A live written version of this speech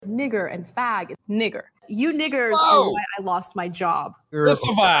nigger and fag. Nigger. You niggers are why I lost my job.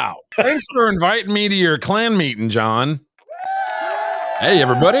 Disavow. Thanks for inviting me to your clan meeting, John. Hey,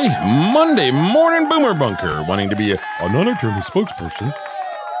 everybody. Monday morning Boomer Bunker. Wanting to be a non-attorney spokesperson.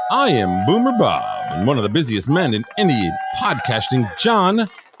 I am Boomer Bob, and one of the busiest men in indie podcasting, John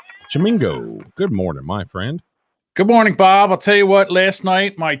Chamingo. Good morning, my friend. Good morning, Bob. I'll tell you what, last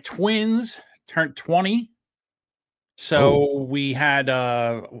night my twins turned 20. So we had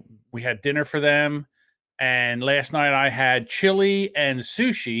dinner for them, and last night I had chili and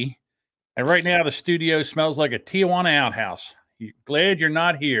sushi, and right now the studio smells like a Tijuana outhouse. Glad you're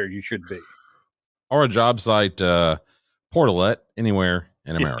not here. You should be. Or a job site, portalet, anywhere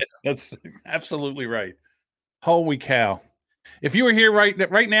in America. That's absolutely right. Holy cow. If you were here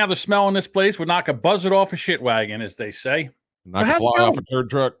right now, the smell in this place would knock a buzzard off a shit wagon, as they say. Knock a fly off a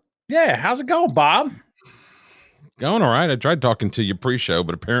turd truck. Yeah, how's it going, Bob? Going all right. I tried talking to you pre-show,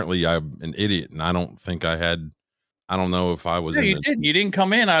 but apparently I'm an idiot, and I don't think I don't know if I was. Yeah, you didn't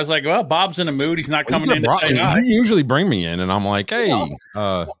come in. I was like, well, Bob's in a mood. He's not coming in to say hi. You usually bring me in, and I'm like, hey.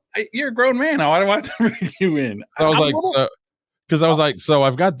 You're a grown man. I don't want to bring you in. I was like, so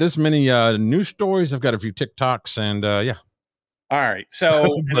I've got this many news stories. I've got a few TikToks, and yeah. All right. So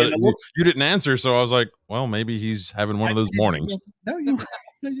you didn't answer, so I was like, well, maybe he's having one of those mornings. No,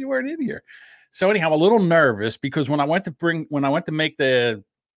 you weren't in here. So anyhow, I'm a little nervous because when I went to make the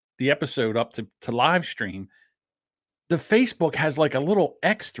episode up to live stream, the Facebook has like a little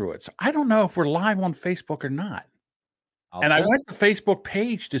X through it. So I don't know if we're live on Facebook or not. I went to the Facebook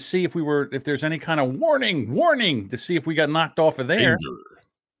page to see if there's any kind of warning to see if we got knocked off of there. Danger.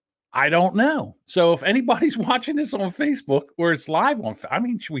 I don't know. So if anybody's watching this on Facebook or it's live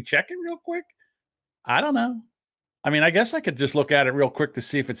should we check it real quick? I don't know. I guess I could just look at it real quick to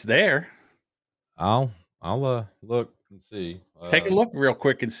see if it's there. I'll look and see. Take a look real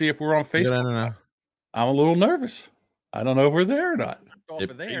quick and see if we're on Facebook. No. I'm a little nervous. I don't know if we're there or not.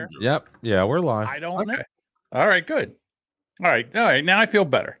 There. Yep. Yeah, we're live. I don't know. All right, good. All right. Now I feel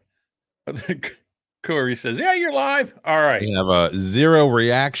better. Corey says, yeah, you're live. All right. We have 0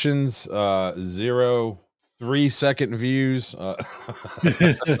 reactions, 0 3-second views. I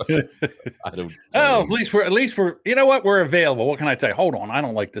don't. At least we're. You know what? We're available. What can I tell you? Hold on. I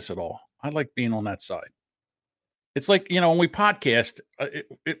don't like this at all. I like being on that side. It's like, when we podcast,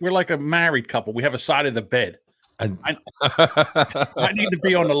 we're like a married couple. We have a side of the bed. I need to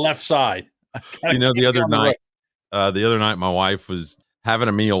be on the left side. The other night, my wife was having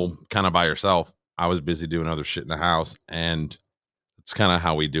a meal kind of by herself. I was busy doing other shit in the house, and it's kind of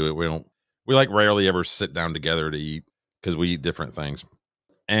how we do it. We like rarely ever sit down together to eat because we eat different things.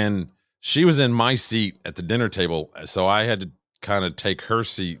 And she was in my seat at the dinner table, so I had to kind of take her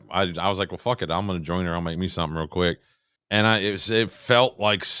seat. I was like, well, fuck it, I'm going to join her. I'll make me something real quick. And it felt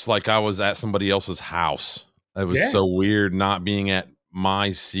like I was at somebody else's house. It was so weird not being at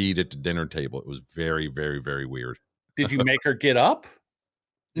my seat at the dinner table. It was very, very, very weird. Did you make her get up?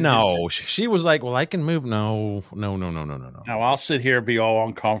 No, she was like, well, I can move. No. No, I'll sit here and be all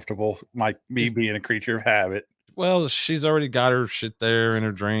uncomfortable. Me being a creature of habit. Well, she's already got her shit there and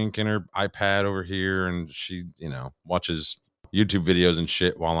her drink and her iPad over here. And she, watches YouTube videos and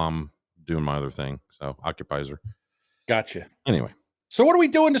shit while I'm doing my other thing. So occupies her. Gotcha. Anyway. So what are we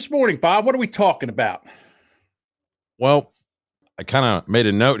doing this morning, Bob? What are we talking about? Well, I kind of made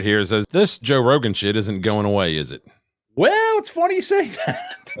a note here. It says, this Joe Rogan shit isn't going away, is it? Well, it's funny you say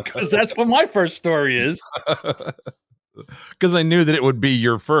that because that's what my first story is. Because I knew that it would be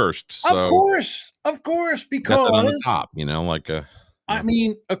your first. So Of course, because on the top,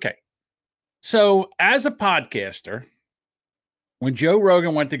 okay. So as a podcaster, when Joe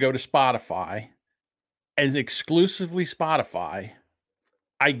Rogan went to go to Spotify as exclusively Spotify,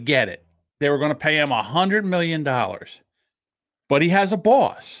 I get it. They were going to pay him $100 million, but he has a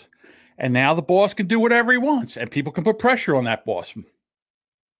boss. And now the boss can do whatever he wants, and people can put pressure on that boss.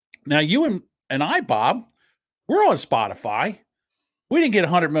 Now, you and I, Bob, we're on Spotify. We didn't get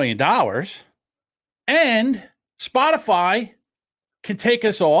 $100 million. And Spotify can take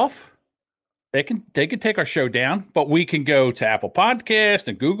us off. They can take our show down, but we can go to Apple Podcasts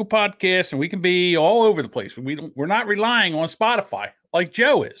and Google Podcasts, and we can be all over the place. We're not relying on Spotify like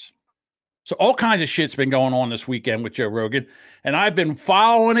Joe is. So all kinds of shit's been going on this weekend with Joe Rogan, and I've been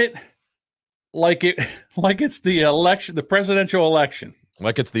following it like it's the election, the presidential election.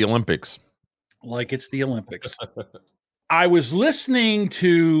 Like it's the Olympics. I was listening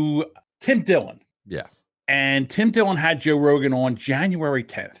to Tim Dillon. Yeah. And Tim Dillon had Joe Rogan on January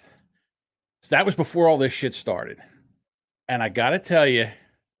 10th. So that was before all this shit started. And I got to tell you,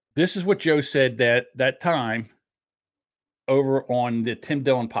 this is what Joe said that time over on the Tim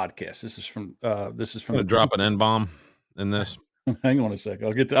Dillon podcast. This is from the drop an N-bomb in this. Hang on a sec.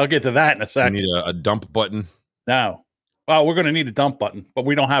 I'll get to that in a second. We need a dump button. No. Well, we're going to need a dump button, but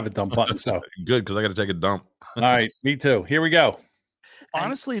we don't have a dump button. So good, because I got to take a dump. All right, me too. Here we go.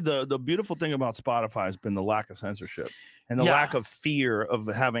 Honestly, the beautiful thing about Spotify has been the lack of censorship and the lack of fear of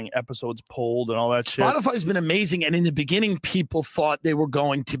having episodes pulled and all that shit. Spotify's been amazing. And in the beginning, people thought they were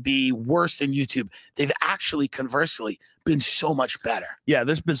going to be worse than YouTube. They've actually, conversely, been so much better. Yeah,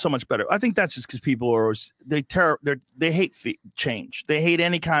 there's been so much better. I think that's just because people are they hate change. They hate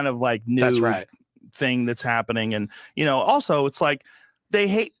any kind of like new thing that's happening. And also it's like they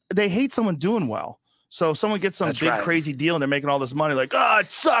hate someone doing well. So if someone gets some big crazy deal and they're making all this money, like, oh,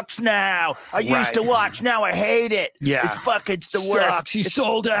 it sucks now. I used to watch, now I hate it. Yeah, it's the worst. He's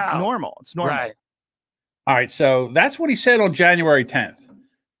sold out. It's normal. Right. All right, so that's what he said on January 10th.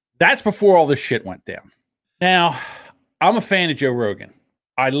 That's before all this shit went down. Now, I'm a fan of Joe Rogan.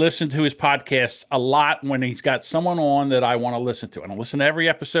 I listen to his podcasts a lot when he's got someone on that I want to listen to. I don't listen to every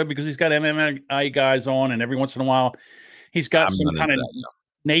episode because he's got MMA guys on, and every once in a while he's got some kind of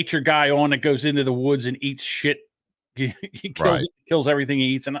nature guy on that goes into the woods and eats shit. He kills everything he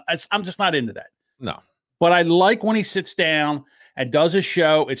eats. And I'm just not into that. No. But I like when he sits down and does a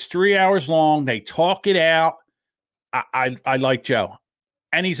show. It's 3 hours long. They talk it out. I like Joe.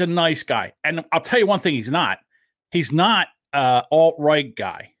 And he's a nice guy. And I'll tell you one thing he's not. He's not alt-right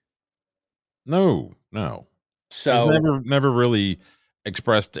guy. No. So he's never really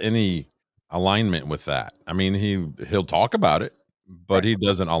expressed any alignment with that. I mean, he'll talk about it, but he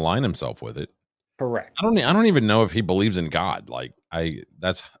doesn't align himself with it. Correct. I don't even know if he believes in God. Like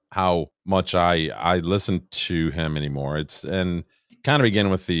that's how much I listen to him anymore. It's and kind of begin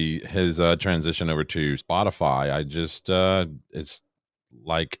with his transition over to Spotify. I just it's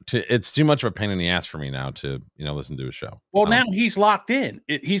like it's too much of a pain in the ass for me now to listen to a show. Well, now he's locked in.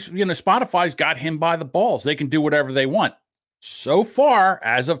 Spotify's got him by the balls. They can do whatever they want. So far,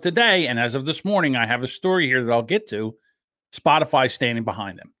 as of today and as of this morning, I have a story here that I'll get to. Spotify standing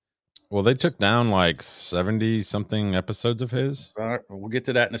behind him. Well, they took down like 70 something episodes of his. All right, we'll get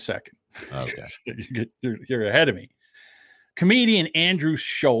to that in a second. Okay. You're ahead of me. Comedian Andrew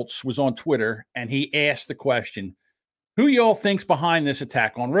Schultz was on Twitter and he asked the question, who y'all think's behind this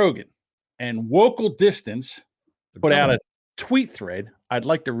attack on Rogan? And Wocal Distance put out a tweet thread. I'd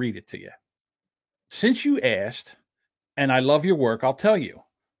like to read it to you. Since you asked, and I love your work, I'll tell you.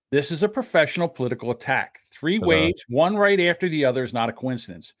 This is a professional political attack. 3 waves, one right after the other is not a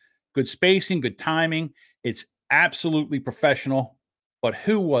coincidence. Good spacing, good timing. It's absolutely professional. But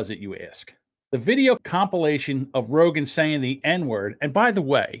who was it, you ask? The video compilation of Rogan saying the N-word. And by the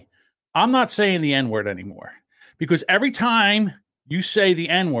way, I'm not saying the N-word anymore. Because every time you say the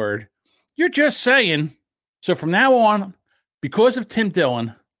N-word, you're just saying. So from now on, because of Tim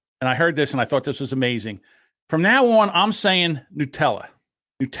Dillon, and I heard this and I thought this was amazing. From now on, I'm saying NewTelluh.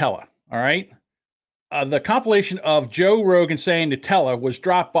 All right? The compilation of Joe Rogan saying NewTelluh was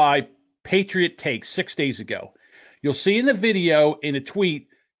dropped by Patriot Takes 6 days ago. You'll see in the video, in a tweet,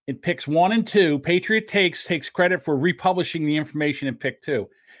 in picks 1 and 2, Patriot takes credit for republishing the information in pick 2.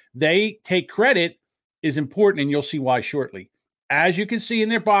 They take credit is important, and you'll see why shortly. As you can see in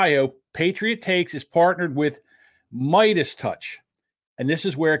their bio, Patriot Takes is partnered with Midas Touch. And this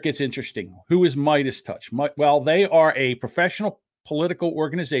is where it gets interesting. Who is Midas Touch? Well, they are a professional political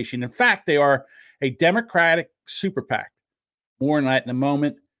organization. In fact, they are a Democratic super PAC. More on that in a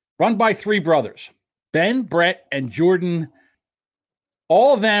moment. Run by 3 brothers, Ben, Brett, and Jordan.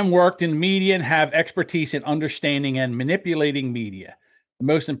 All of them worked in media and have expertise in understanding and manipulating media. The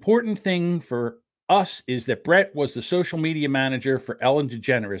most important thing for us is that Brett was the social media manager for Ellen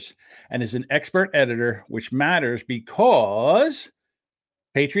DeGeneres and is an expert editor, which matters because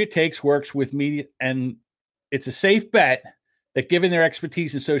Patriot Takes works with media, and it's a safe bet that given their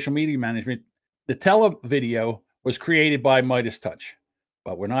expertise in social media management, the video was created by Midas Touch.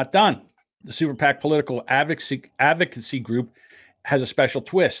 But we're not done. The Super PAC political advocacy group has a special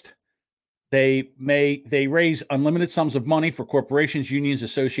twist. They raise unlimited sums of money for corporations, unions,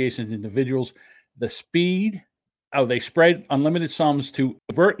 associations, and individuals. They spread unlimited sums to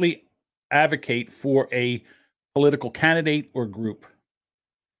overtly advocate for a political candidate or group.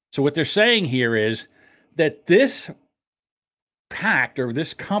 So what they're saying here is that this PAC or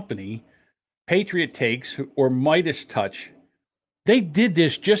this company, Patriot Takes or Midas Touch, they did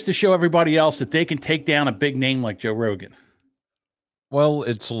this just to show everybody else that they can take down a big name like Joe Rogan. Well,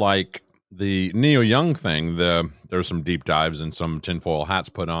 it's like the Neil Young thing. There's some deep dives and some tinfoil hats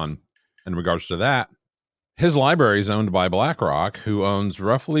put on in regards to that. His library is owned by BlackRock, who owns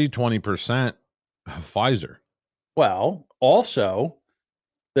roughly 20% of Pfizer. Well, also,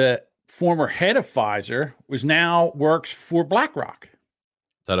 the former head of Pfizer now works for BlackRock.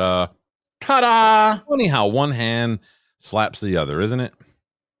 Ta-da. Ta-da! Funny how one hand slaps the other, isn't it?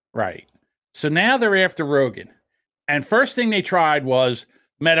 Right. So now they're after Rogan. And first thing they tried was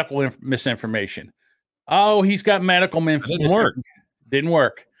medical misinformation. Oh, he's got medical misinformation. Didn't work. Didn't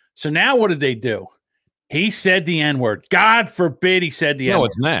work. So now what did they do? He said the N-word. God forbid he said the N-word.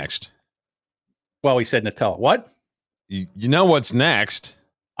 What's next? Well, he said NewTelluh. What? You know what's next?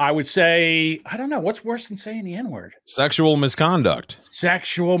 I would say, I don't know. What's worse than saying the N-word? Sexual misconduct.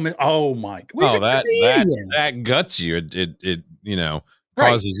 Oh my! That guts you. It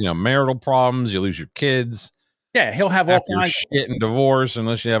causes marital problems. You lose your kids. Yeah, he'll have all kinds of shit and divorce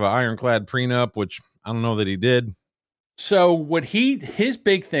unless you have an ironclad prenup, which I don't know that he did. So what his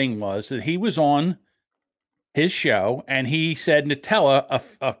big thing was that he was on his show and he said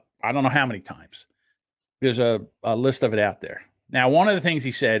NewTelluh I don't know how many times. There's a list of it out there. Now, one of the things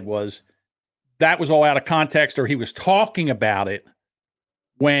he said was that was all out of context, or he was talking about it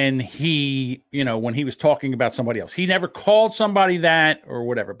when he was talking about somebody else. He never called somebody that or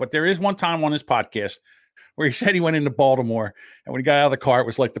whatever. But there is one time on his podcast where he said he went into Baltimore, and when he got out of the car, it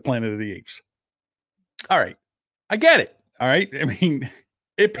was like the Planet of the Apes. All right. I get it. All right. I mean,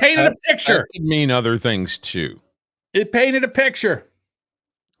 it painted a picture. That could mean other things too. It painted a picture.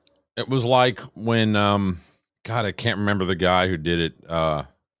 It was like when, God, I can't remember the guy who did it,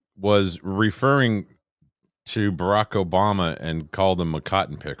 was referring to Barack Obama and called him a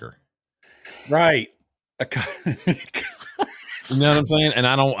cotton picker. Right. You know what I'm saying? And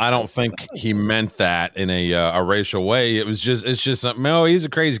I don't think he meant that in a racial way. It's just something. Oh, he's a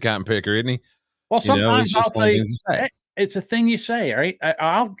crazy cotton picker, isn't he? Well, sometimes I'll say it's a thing you say, right?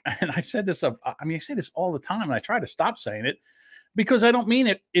 And I've said this. I say this all the time, and I try to stop saying it because I don't mean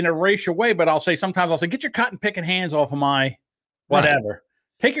it in a racial way. But sometimes I'll say, "Get your cotton picking hands off of my whatever."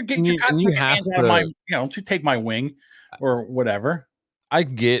 Right. Get your cotton picking hands out of my. Don't you take my wing or whatever. I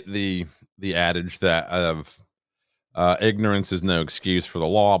get the adage that of ignorance is no excuse for the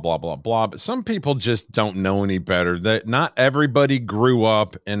law, blah blah blah. But some people just don't know any better. That not everybody grew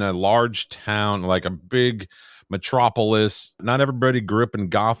up in a large town like a big metropolis. Not everybody grew up in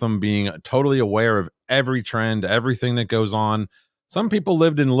Gotham being totally aware of every trend, everything that goes on. Some people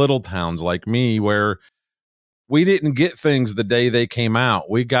lived in little towns like me where we didn't get things the day they came out.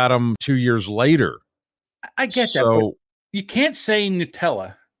 We got them 2 years later. I get that. But you can't say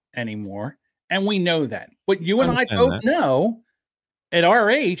NewTelluh anymore. And we know that. But you and I both know at our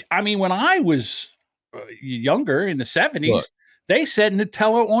age, when I was younger in the 70s, they said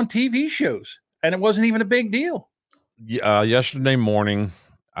NewTelluh on TV shows. And it wasn't even a big deal. Yesterday morning,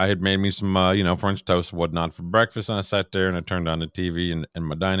 I had made me some, French toast and whatnot for breakfast. And I sat there and I turned on the TV in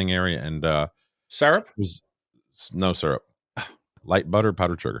my dining area. And syrup? Was no syrup. Light butter,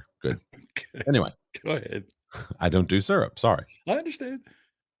 powdered sugar. Good. Anyway. Go ahead. I don't do syrup. Sorry. I understand.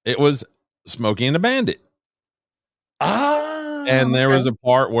 It was Smokey and the Bandit. And there was a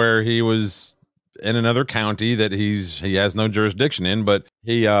part where he was in another county that he has no jurisdiction in, but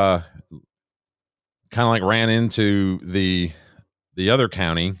he kind of like ran into the other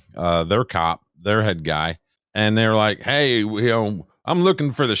county, their head guy, and they're like, "Hey, I'm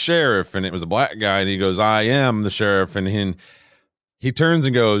looking for the sheriff," and it was a black guy, and he goes, "I am the sheriff," and he turns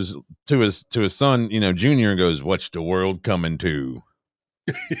and goes to his son, Junior, and goes, "What's the world coming to?"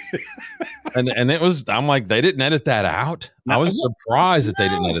 and it was, I'm like, they didn't edit that out. I was surprised that they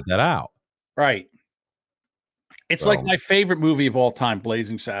didn't edit that out. Right. It's like my favorite movie of all time,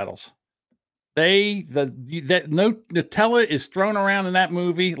 Blazing Saddles. NewTelluh is thrown around in that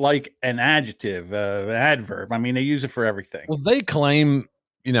movie like an adjective, an adverb. They use it for everything. Well, they claim,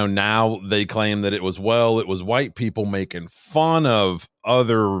 now they claim that it was white people making fun of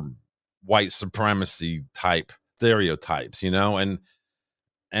other white supremacy type stereotypes,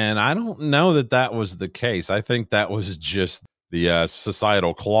 and I don't know that was the case. I think that was just the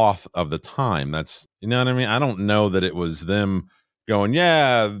societal cloth of the time. That's, you know what I mean? I don't know that it was them going,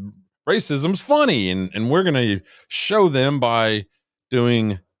 yeah, racism's funny, and we're going to show them by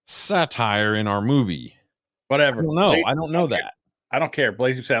doing satire in our movie. Whatever. I don't know that. I don't care.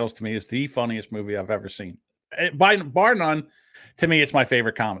 Blazing Saddles to me is the funniest movie I've ever seen. Bar none, to me, it's my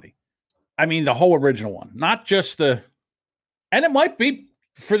favorite comedy. The whole original one, not just and it might be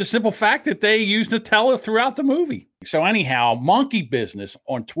for the simple fact that they use NewTelluh throughout the movie. So anyhow, Monkey Business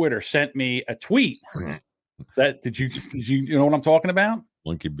on Twitter sent me a tweet. Did you know what I'm talking about?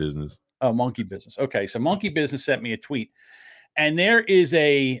 Monkey Business. Oh, Monkey Business. Okay, so Monkey Business sent me a tweet, and there is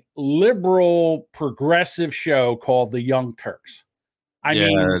a progressive show called The Young Turks.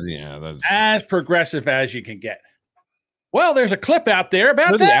 That's as progressive as you can get. Well, there's a clip out there about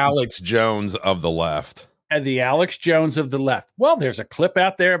They're that. the Alex Jones of the left. And the Alex Jones of the left. Well, there's a clip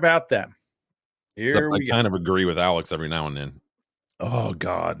out there about them. Except I kind of agree with Alex every now and then. Oh,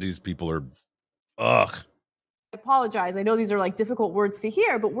 God, these people are, ugh. I apologize. I know these are like difficult words to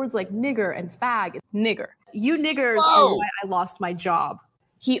hear, but words like nigger and fag, nigger. You niggers are why I lost my job.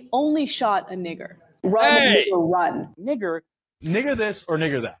 He only shot a nigger. Run, Hey! nigger, run. Nigger this or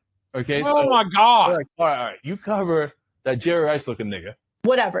nigger that. Okay. Oh, my God. All right. You cover that Jerry Rice looking nigger.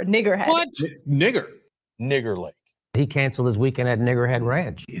 Whatever, niggerhead. What? Nigger Lake. He canceled his weekend at Niggerhead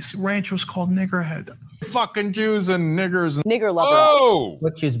Ranch. His ranch was called Niggerhead. Fucking Jews and niggers. Nigger lover. Oh,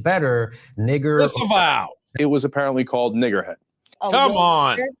 Which is better, nigger? disavow. It was apparently called niggerhead. Oh, Come really?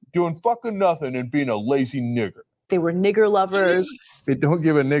 on. Doing fucking nothing and being a lazy nigger. They were nigger lovers. It don't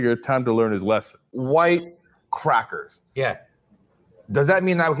give a nigger time to learn his lesson. White crackers. Yeah. Does that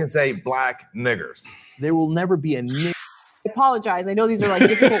mean I can say black niggers? There will never be a nigger. I apologize. I know these are like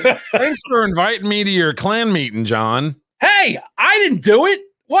difficult. Thanks for inviting me to your clan meeting, John. Hey, I didn't do it.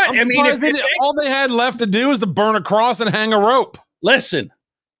 What? I'm surprised all they had left to do is to burn a cross and hang a rope. Listen,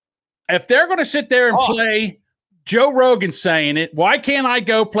 if they're going to sit there and play Joe Rogan saying it, why can't I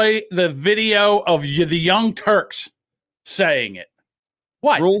go play the video of the Young Turks saying it?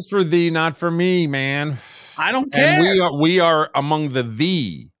 What? Rules for thee, not for me, man. I don't care. And we are among the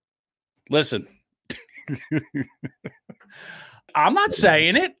thee. Listen, I'm not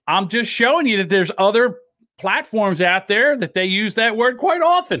saying it. I'm just showing you that there's other platforms out there that they use that word quite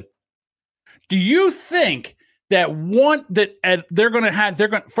often. Do you think that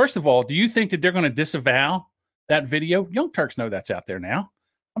first of all, do you think that they're going to disavow that video? Young Turks know that's out there now.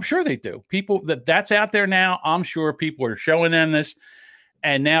 I'm sure they do. People that's out there now. I'm sure people are showing them this.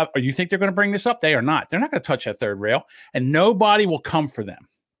 And now, you think they're going to bring this up? They are not. They're not going to touch that third rail, and nobody will come for them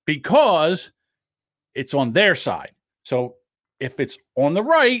because it's on their side. So if it's on the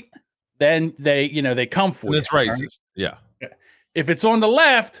right, then they come for it. It's racist. Right? Yeah. If it's on the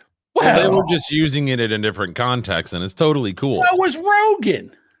left, well, they were just using it in a different context, and it's totally cool. So was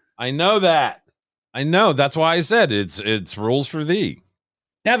Rogan. I know that. I know. That's why I said it's rules for thee.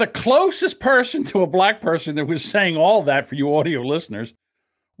 Now, the closest person to a black person that was saying all that for you audio listeners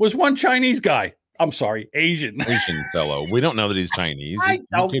was one Chinese guy. I'm sorry, Asian fellow. We don't know that he's Chinese. I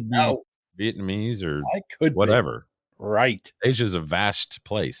don't know. Vietnamese or Be. whatever. Right. Asia's a vast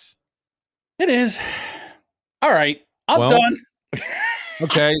place. It is. All right. I'm done.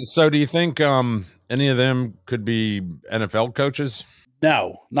 Okay. So do you think any of them could be NFL coaches?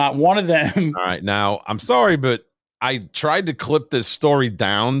 No, not one of them. All right. Now, I'm sorry, but I tried to clip this story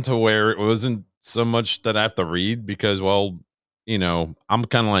down to where it wasn't so much that I have to read because, well, I'm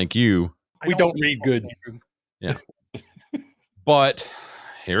kind of like you. We don't read good. Yeah. But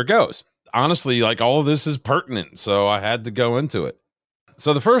here it goes. Honestly, like all of this is pertinent, so I had to go into it.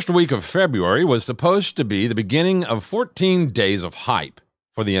 So the first week of February was supposed to be the beginning of 14 days of hype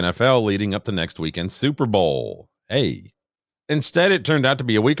for the NFL leading up to next weekend's Super Bowl. Hey. Instead, it turned out to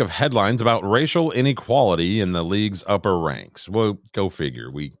be a week of headlines about racial inequality in the league's upper ranks. Well, go figure.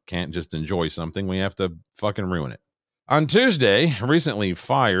 We can't just enjoy something. We have to fucking ruin it. On Tuesday, recently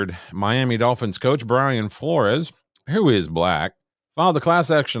fired Miami Dolphins coach Brian Flores, who is black, filed a class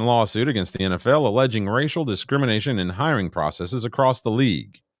action lawsuit against the NFL alleging racial discrimination in hiring processes across the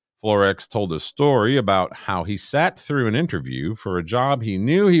league. Flores told a story about how he sat through an interview for a job he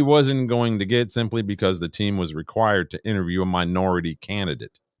knew he wasn't going to get simply because the team was required to interview a minority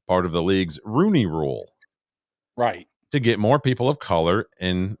candidate, part of the league's Rooney Rule. Right. To get more people of color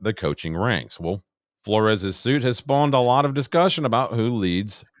in the coaching ranks. Well, Flores' suit has spawned a lot of discussion about who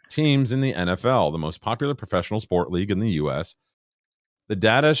leads teams in the NFL, the most popular professional sport league in the U.S. The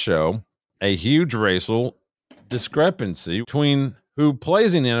data show a huge racial discrepancy between who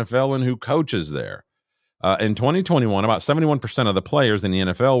plays in the NFL and who coaches there. In 2021, about 71% of the players in the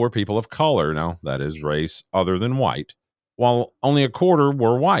NFL were people of color. Now, that is race other than white, while only a quarter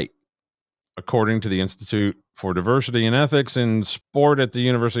were white, according to the Institute for Diversity and Ethics in Sport at the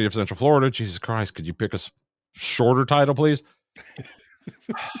University of Central Florida. Jesus Christ, could you pick a shorter title, please?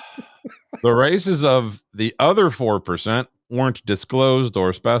 The races of the other 4% weren't disclosed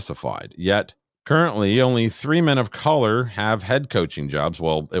or specified, yet currently only 3 men of color have head coaching jobs.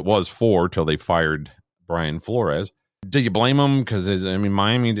 Well, it was 4 till they fired Brian Flores. Do you blame them? Because,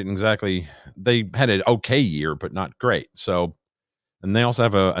 Miami didn't exactly, they had an okay year, but not great. So, and they also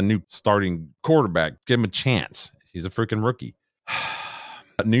have a new starting quarterback. Give him a chance. He's a freaking rookie.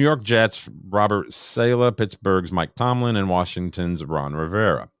 New York Jets, Robert Saleh, Pittsburgh's Mike Tomlin, and Washington's Ron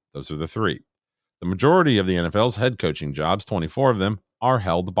Rivera. Those are the 3. The majority of the NFL's head coaching jobs, 24 of them, are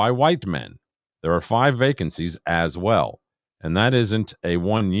held by white men. There are 5 vacancies as well. And that isn't a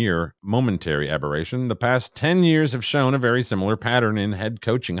 1 year momentary aberration. The past 10 years have shown a very similar pattern in head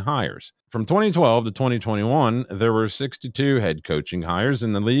coaching hires. From 2012 to 2021, there were 62 head coaching hires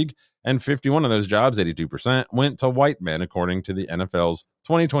in the league, and 51 of those jobs, 82%, went to white men, according to the NFL's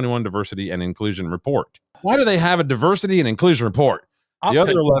 2021 Diversity and Inclusion Report. Why do they have a diversity and inclusion report? The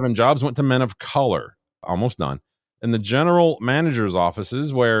other 11 jobs went to men of color. Almost done. In the general manager's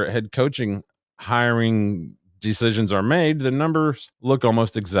offices, where head coaching hiring decisions are made, the numbers look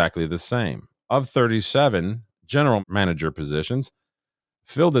almost exactly the same. Of 37 general manager positions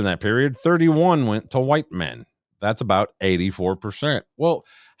filled in that period, 31 went to white men. That's about 84%. Well,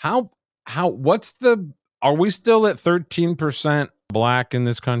 are we still at 13% black in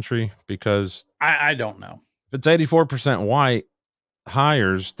this country? Because I don't know. If it's 84% white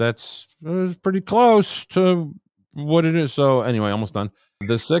hires, that's pretty close to what it is. So anyway, almost done.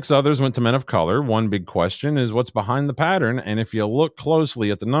 The 6 others went to men of color. One big question is what's behind the pattern. And if you look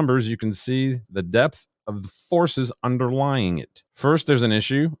closely at the numbers, you can see the depth of the forces underlying it. First, there's an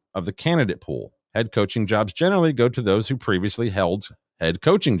issue of the candidate pool. Head coaching jobs generally go to those who previously held head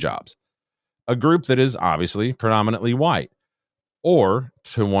coaching jobs, a group that is obviously predominantly white, or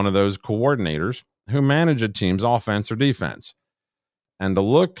to one of those coordinators who manage a team's offense or defense. And a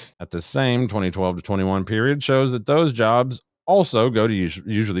look at the same 2012 to 21 period shows that those jobs also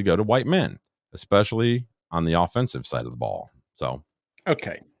usually go to white men, especially on the offensive side of the ball. So,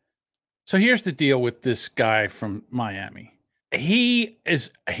 okay. So here's the deal with this guy from Miami. He's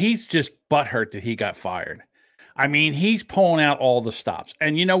just butthurt that he got fired. I mean, he's pulling out all the stops.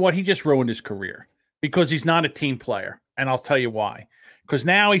 And you know what? He just ruined his career because he's not a team player. And I'll tell you why. Because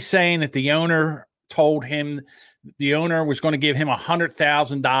now he's saying that the owner told him the owner was going to give him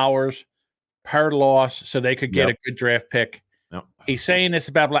 $100,000 per loss so they could get a good draft pick. Yep. He's saying this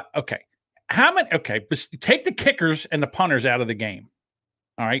about black. Okay. How many? Okay. Take the kickers and the punters out of the game.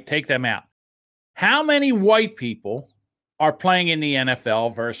 All right. Take them out. How many white people are playing in the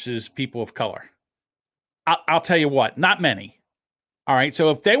NFL versus people of color? I'll tell you what, not many. All right.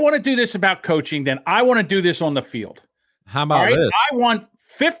 So if they want to do this about coaching, then I want to do this on the field. How about this? I want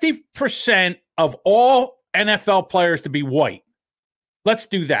 50% of all NFL players to be white. Let's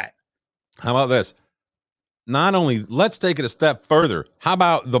do that. How about this? Not only, let's take it a step further. How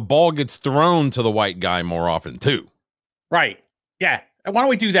about the ball gets thrown to the white guy more often too? Right. Yeah. Why don't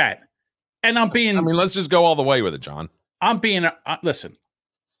we do that? And let's just go all the way with it, John. Listen,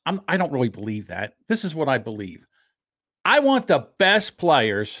 I don't really believe that. This is what I believe. I want the best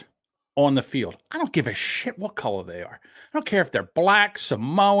players on the field. I don't give a shit what color they are. I don't care if they're black,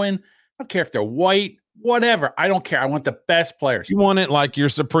 Samoan. I don't care if they're white, whatever. I don't care. I want the best players. You want it like your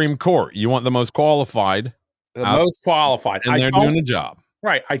Supreme Court. You want the most qualified. Most qualified. And they're doing the job.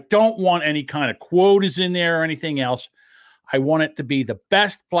 Right. I don't want any kind of quotas in there or anything else. I want it to be the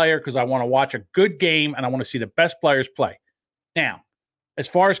best player because I want to watch a good game and I want to see the best players play. Now, as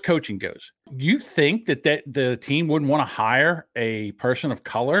far as coaching goes, you think that the team wouldn't want to hire a person of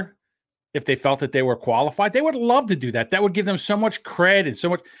color if they felt that they were qualified? They would love to do that. That would give them so much credit and so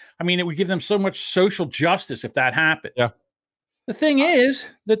much. I mean, it would give them so much social justice if that happened. Yeah. The thing is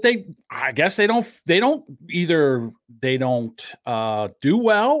that I guess they don't do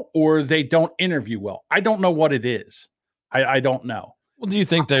well or they don't interview well. I don't know what it is. I don't know. Well, do you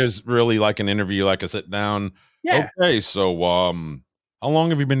think there's really like an interview, like a sit down? Yeah. Okay. So, how long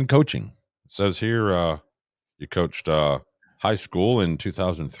have you been coaching? It says here, you coached, high school in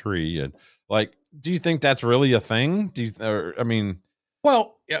 2003. And like, do you think that's really a thing?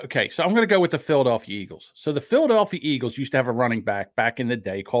 Well, okay. So I'm going to go with the Philadelphia Eagles. So the Philadelphia Eagles used to have a running back in the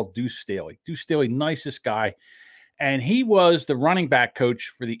day called Deuce Staley. Deuce Staley, nicest guy. And he was the running back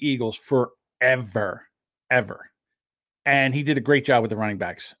coach for the Eagles forever. And he did a great job with the running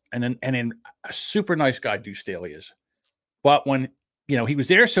backs. And then a super nice guy, Deuce Staley is. But when, he was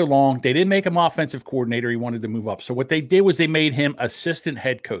there so long, they didn't make him offensive coordinator. He wanted to move up. So what they did was they made him assistant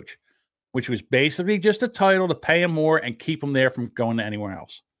head coach, which was basically just a title to pay him more and keep him there from going to anywhere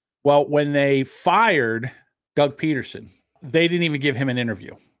else. Well, when they fired Doug Peterson, they didn't even give him an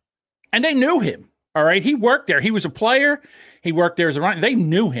interview. And they knew him. All right. He worked there. He was a player. He worked there as a runner. They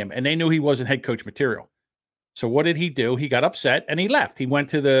knew him and they knew he wasn't head coach material. So what did he do? He got upset and he left. He went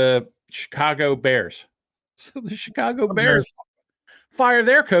to the Chicago Bears. So the Chicago Bears fire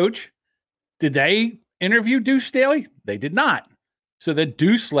their coach. Did they interview Deuce Staley? They did not. So then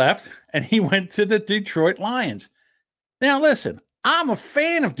Deuce left and he went to the Detroit Lions. Now, listen, I'm a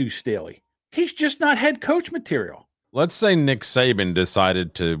fan of Deuce Staley. He's just not head coach material. Let's say Nick Saban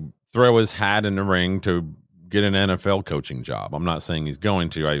decided to throw his hat in the ring to get an NFL coaching job. I'm not saying he's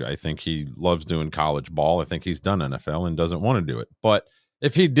going to. I think he loves doing college ball. I think he's done NFL and doesn't want to do it. But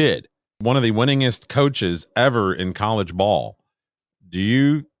if he did, one of the winningest coaches ever in college ball, do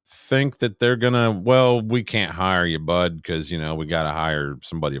you think that they're gonna, well, we can't hire you, bud, because we got to hire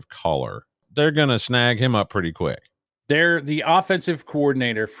somebody of color? They're gonna snag him up pretty quick. They're the offensive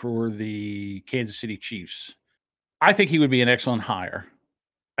coordinator for the Kansas City Chiefs. I think he would be an excellent hire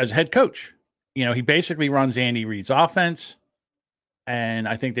as head coach. He basically runs Andy Reid's offense, and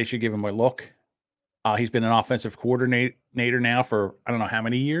I think they should give him a look. He's been an offensive coordinator now for I don't know how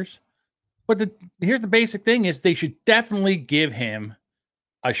many years. But here's the basic thing is they should definitely give him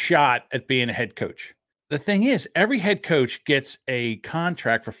a shot at being a head coach. The thing is, every head coach gets a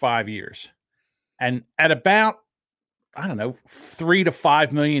contract for 5 years. And at about, I don't know, $3 to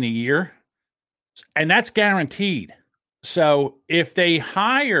 $5 million a year. And that's guaranteed. So if they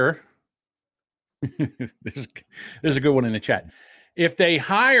hire, there's a good one in the chat. If they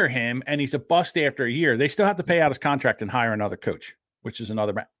hire him and he's a bust after a year, they still have to pay out his contract and hire another coach, which is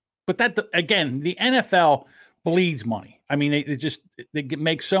another. But that, again, the NFL bleeds money. I mean, they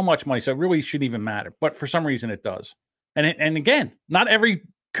make so much money, so it really shouldn't even matter. But for some reason, it does. And again, not every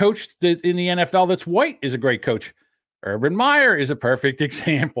coach in the NFL that's white is a great coach. Urban Meyer is a perfect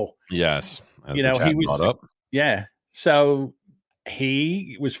example. Yes, he was up. Yeah. So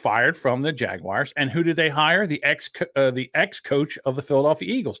he was fired from the Jaguars, and who did they hire? The ex coach of the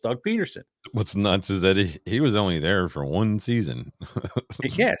Philadelphia Eagles, Doug Peterson. What's nuts is that he was only there for one season.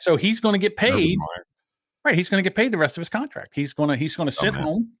 Yeah, so he's going to get paid. Right, he's going to get paid the rest of his contract. He's going to sit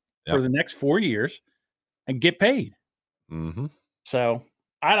home for the next 4 years and get paid. Mm-hmm. So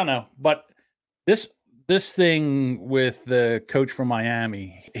I don't know, but this thing with the coach from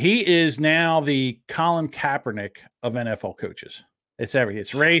Miami, he is now the Colin Kaepernick of NFL coaches. It's everything.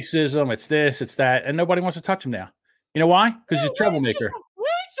 It's racism. It's this. It's that, and nobody wants to touch him now. You know why? Because he's a troublemaker.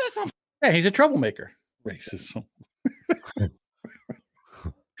 Racism. Yeah, he's a troublemaker. Racism.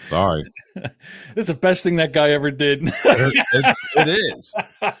 Sorry. It's the best thing that guy ever did. It is.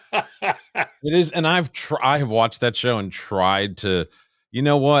 It is. And I have watched that show and tried to, you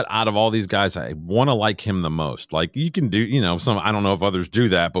know what, out of all these guys, I want to like him the most. Like you can do, some, I don't know if others do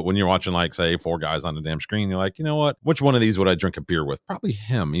that, but when you're watching, like, say, 4 guys on the damn screen, you're like, you know what, which one of these would I drink a beer with? Probably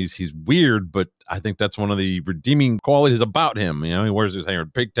him. He's weird, but I think that's one of the redeeming qualities about him. He wears his hair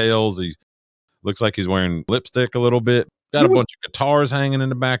in pigtails. He looks like he's wearing lipstick a little bit. Got a bunch of guitars hanging in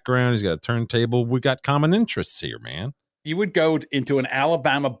the background. He's got a turntable. We got common interests here, man. You would go into an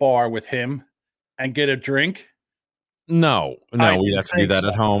Alabama bar with him and get a drink? No, we'd have to do that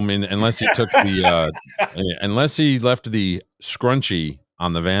at home, unless he took unless he left the scrunchie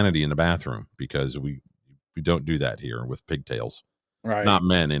on the vanity in the bathroom, because we don't do that here with pigtails. Right. Not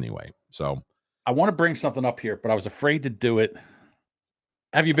men anyway. So I want to bring something up here, but I was afraid to do it.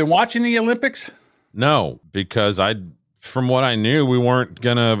 Have you been watching the Olympics? No, because from what I knew, we weren't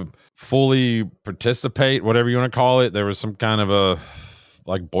going to fully participate, whatever you want to call it. There was some kind of a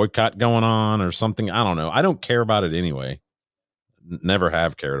boycott going on or something. I don't know. I don't care about it anyway. Never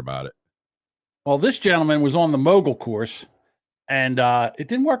have cared about it. Well, this gentleman was on the mogul course, and it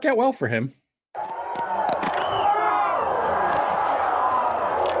didn't work out well for him.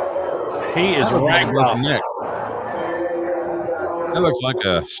 He is ragged up. That looks like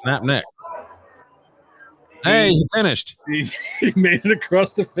a snap neck. Hey, he finished. He made it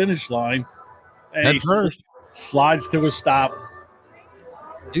across the finish line. And he slides to a stop.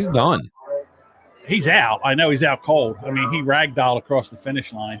 He's done. He's out. I know he's out cold. I mean, he ragdolled across the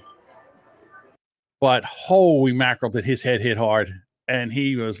finish line. But holy mackerel, did his head hit hard. And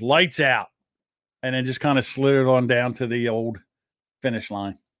he was lights out. And then just kind of slithered on down to the old finish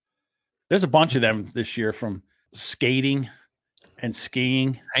line. There's a bunch of them this year, from skating and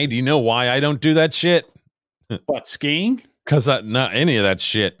skiing. Hey, do you know why I don't do that shit? What, skiing? Because not any of that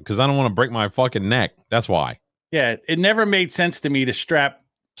shit. Because I don't want to break my fucking neck. That's why. Yeah, it never made sense to me to strap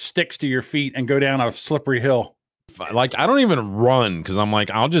sticks to your feet and go down a slippery hill. Like, I don't even run, because I'm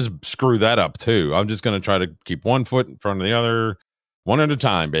like, I'll just screw that up too. I'm just going to try to keep one foot in front of the other, one at a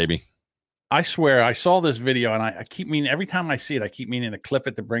time, baby. I swear, I saw this video, and I keep meaning, every time I see it, I keep meaning to clip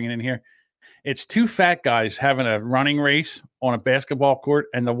it to bring it in here. It's 2 fat guys having a running race on a basketball court,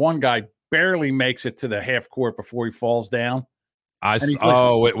 and the one guy barely makes it to the half court before he falls down.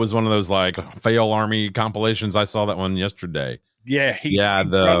 It was one of those like fail army compilations. I saw that one yesterday. Yeah.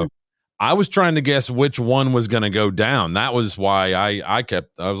 I was trying to guess which one was going to go down. That was why I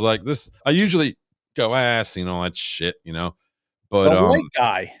was like this. I usually go ass, that shit, but the white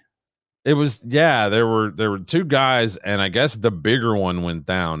guy. It was, there were 2 guys, and I guess the bigger one went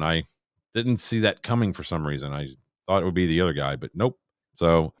down. didn't see that coming for some reason. I thought it would be the other guy, but nope.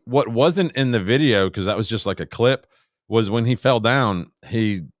 So what wasn't in the video, because that was just like a clip, was when he fell down,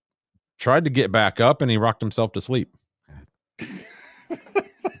 he tried to get back up and he rocked himself to sleep.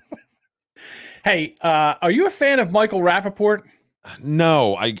 Hey, are you a fan of Michael Rappaport?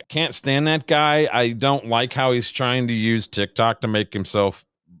 No, I can't stand that guy. I don't like how he's trying to use TikTok to make himself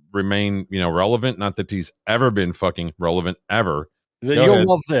remain, relevant. Not that he's ever been fucking relevant ever. You'll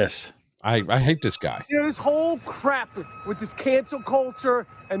love this. I hate this guy. This whole crap with this cancel culture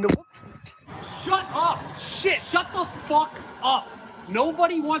and the... Shut up! Shit! Shut the fuck up!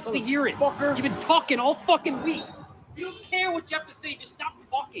 Nobody wants to hear it. Fucker. You've been talking all fucking week. You don't care what you have to say. Just stop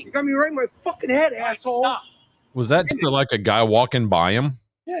talking. You got me right in my fucking head, asshole. Stop. Was that still like a guy walking by him?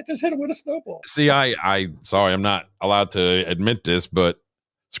 Yeah, just hit him with a snowball. See, sorry, I'm not allowed to admit this, but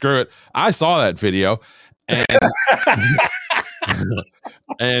screw it. I saw that video, and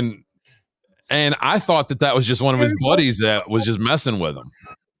and I thought that was just one of his buddies that was just messing with him.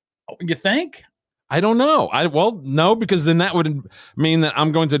 You think? I don't know. No, because then that would mean that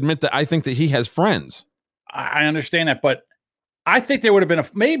I'm going to admit that I think that he has friends. I understand that, but I think there would have been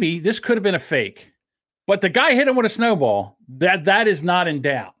maybe this could have been a fake, but the guy hit him with a snowball. That is not in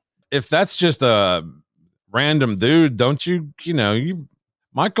doubt. If that's just a random dude, don't you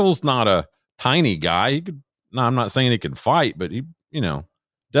Michael's not a tiny guy. I'm not saying he can fight, but he,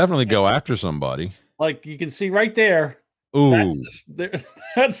 definitely go after somebody. Like you can see right there. Ooh,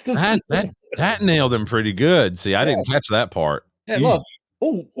 that nailed him pretty good. See, I didn't catch that part. Yeah, look.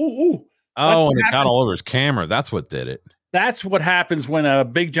 Ooh. Oh, and it got all over his camera. That's what did it. That's what happens when a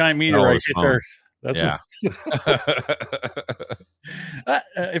big giant meteorite hits Earth. That's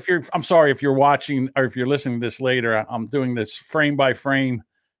I'm sorry if you're watching or if you're listening to this later. I'm doing this frame by frame.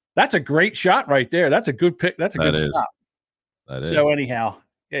 That's a great shot right there. That's a good pick. That's a good stop. That is. So anyhow,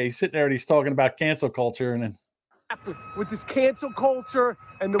 yeah, he's sitting there and he's talking about cancel culture and then with this cancel culture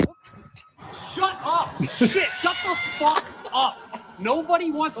and the... Shut up! Shit! Shut the fuck up!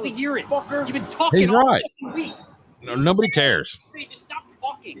 Nobody wants to hear it. Fucker. You've been talking all fucking week. No, nobody cares. Just stop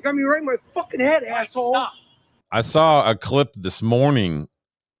talking. You got me right in my fucking head, asshole. Stop. I saw a clip this morning.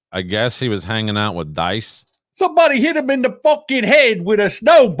 I guess he was hanging out with Dice. Somebody hit him in the fucking head with a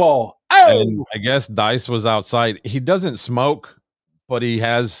snowball. Oh! And I guess Dice was outside. He doesn't smoke, but he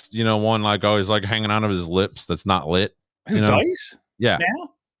has, one like always like hanging out of his lips that's not lit. Dice? Yeah. Now?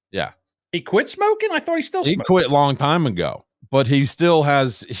 Yeah. He quit smoking? I thought he still smoked. He quit a long time ago, but he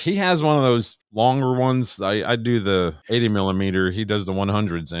has one of those longer ones. I do the 80 millimeter. He does the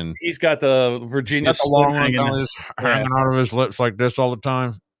 100s, and he's got the Virginia long one hanging out of his lips like this all the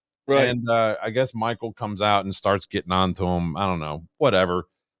time. Right. And I guess Michael comes out and starts getting on to him. I don't know, whatever.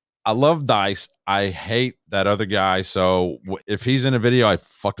 I love Dice. I hate that other guy. So if he's in a video, I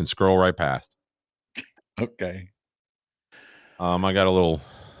fucking scroll right past. Okay. I got a little.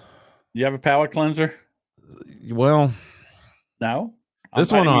 You have a palate cleanser? Well, no. This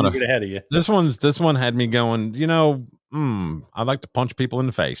one ought to get ahead of you. This one had me going. I like to punch people in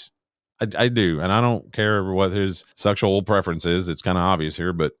the face. I do, and I don't care what his sexual preference is. It's kind of obvious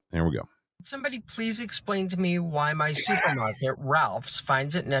here, but here we go. Somebody please explain to me why my supermarket, Ralph's,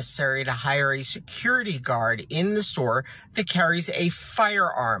 finds it necessary to hire a security guard in the store that carries a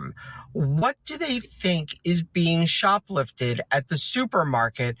firearm. What do they think is being shoplifted at the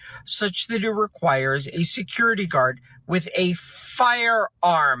supermarket such that it requires a security guard with a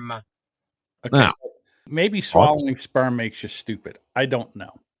firearm? Okay, now, so maybe swallowing sperm makes you stupid. I don't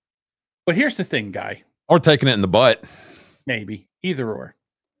know. But here's the thing, guy. Or taking it in the butt. Maybe. Either or.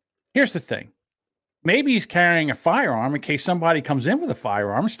 Here's the thing. Maybe he's carrying a firearm in case somebody comes in with a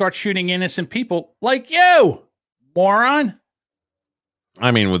firearm and starts shooting innocent people like you, moron.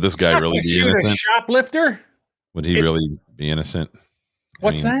 I mean, would this guy really be innocent? A shoplifter? Would he really be innocent?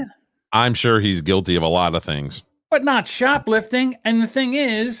 What's that? I'm sure he's guilty of a lot of things. But not shoplifting. And the thing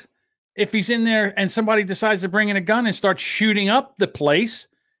is, if he's in there and somebody decides to bring in a gun and start shooting up the place,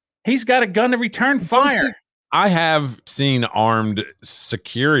 he's got a gun to return fire. I have seen armed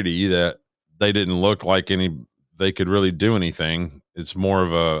security that they didn't look like they could really do anything. It's more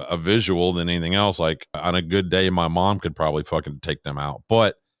of a visual than anything else. Like on a good day, my mom could probably fucking take them out,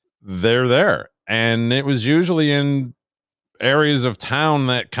 but they're there. And it was usually in areas of town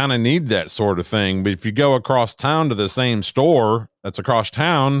that kind of need that sort of thing. But if you go across town to the same store that's across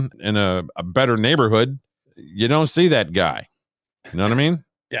town in a better neighborhood, you don't see that guy. You know what I mean?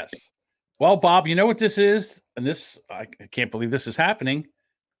 Yes. Well, Bob, you know what this is? And this, I can't believe this is happening.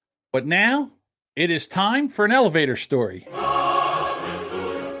 But now it is time for an elevator story.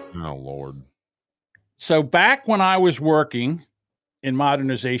 Oh, Lord. So back when I was working in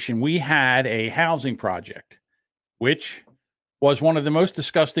modernization, we had a housing project, which was one of the most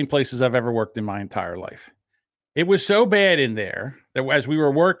disgusting places I've ever worked in my entire life. It was so bad in there that as we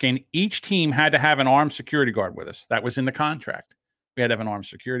were working, each team had to have an armed security guard with us. That was in the contract. We had to have an armed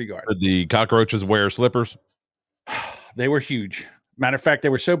security guard. Did the cockroaches wear slippers? They were huge. Matter of fact, they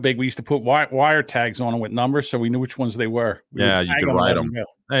were so big, we used to put wire tags on them with numbers so we knew which ones they were. Yeah, you could write them.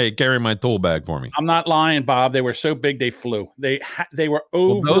 Hey, carry my tool bag for me. I'm not lying, Bob. They were so big they flew. They were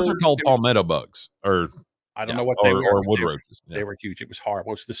over. Well, those are called palmetto bugs, or I don't know what they were. Or wood roaches. They were huge. It was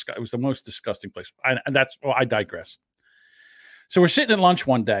horrible. It was the most disgusting place. I digress. So we're sitting at lunch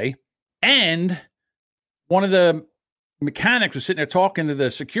one day, and one of the mechanics was sitting there talking to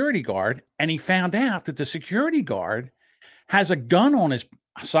the security guard, and he found out that the security guard has a gun on his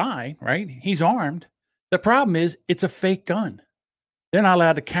side, right? He's armed. The problem is it's a fake gun. They're not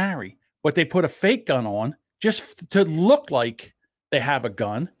allowed to carry, but they put a fake gun on just to look like they have a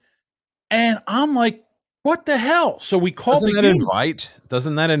gun. And I'm like, what the hell? So we called Doesn't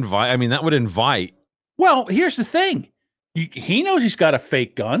that invite? I mean, that would invite. Well, here's the thing. He knows he's got a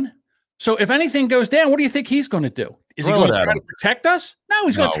fake gun. So if anything goes down, what do you think he's going to do? Is he going to try to protect us? No,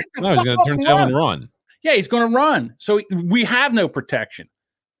 he's going to he's going to turn tail and run. Yeah, he's going to run. So we have no protection.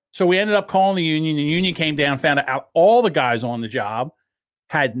 So we ended up calling the union. The union came down, found out all the guys on the job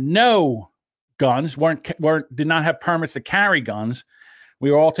had no guns, did not have permits to carry guns. We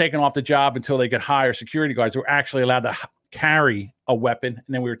were all taken off the job until they could hire security guards who were actually allowed to carry a weapon.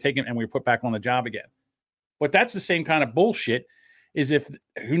 And then we were taken and we were put back on the job again. But that's the same kind of bullshit.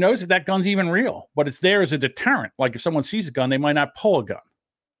 Who knows if that gun's even real? But it's there as a deterrent. Like if someone sees a gun, they might not pull a gun.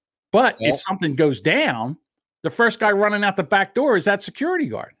 But if something goes down, the first guy running out the back door is that security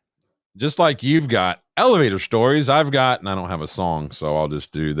guard. Just like you've got elevator stories, I've got, and I don't have a song, so I'll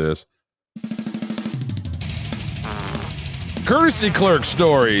just do this. Courtesy clerk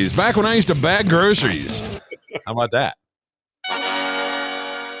stories, back when I used to bag groceries. How about that?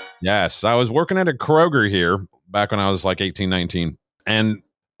 Yes, I was working at a Kroger here back when I was like 18, 19. And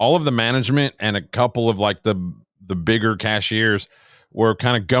all of the management and a couple of like the bigger cashiers were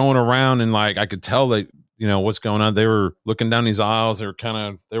kind of going around, and like I could tell that, you know, what's going on. They were looking down these aisles.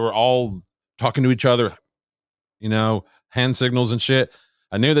 They were all talking to each other, you know, hand signals and shit.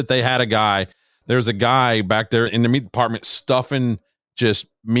 I knew that they had a guy. There's a guy back there in the meat department stuffing just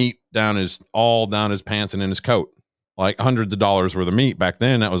meat down his pants and in his coat, like hundreds of dollars worth of meat. Back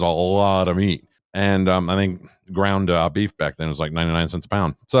then, that was a lot of meat. And I think ground beef back then was like 99 cents a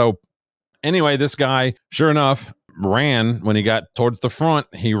pound. So anyway, this guy, sure enough, ran when he got towards the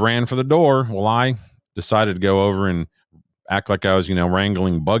front. He ran for the door. Well, I decided to go over and act like I was, you know,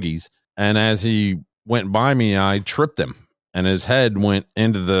 wrangling buggies. And as he went by me, I tripped him, and his head went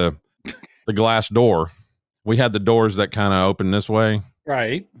into the glass door. We had the doors that kind of open this way.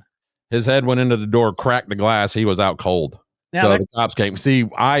 Right. His head went into the door, cracked the glass. He was out cold. Now so the cops came. See,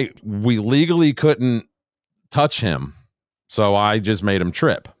 we legally couldn't touch him, so I just made him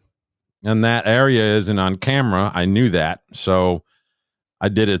trip. And that area isn't on camera. I knew that, so I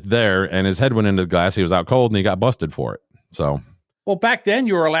did it there. And his head went into the glass. He was out cold, and he got busted for it. So, well, back then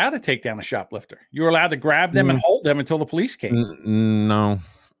you were allowed to take down a shoplifter. You were allowed to grab them and hold them until the police came. No,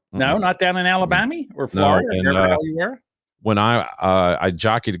 not down in Alabama or Florida. No, and, wherever the hell you were. When I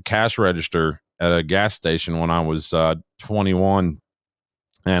jockeyed a cash register at a gas station when I was 21,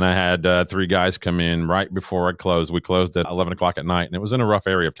 and I had 3 guys come in right before I closed. We closed at 11 o'clock at night, and it was in a rough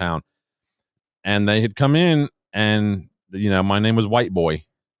area of town. And they had come in, and, you know, my name was White Boy.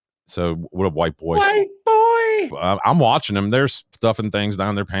 So what a white boy. White boy. I'm watching them. They're stuffing things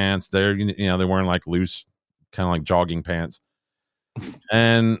down their pants. They're, you know, they're wearing like loose, kind of like jogging pants.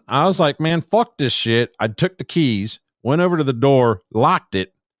 And I was like, man, fuck this shit. I took the keys, went over to the door, locked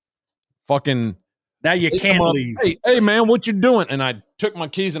it. Fucking. Now you can't leave. Hey, man, what you doing? And I took my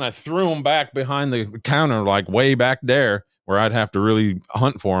keys and I threw them back behind the counter, like way back there, where I'd have to really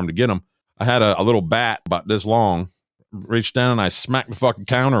hunt for them to get them. I had a little bat about this long, reached down and I smacked the fucking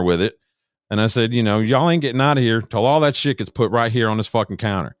counter with it. And I said, you know, y'all ain't getting out of here till all that shit gets put right here on this fucking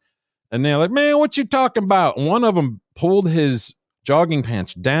counter. And they're like, man, what you talking about? And one of them pulled his jogging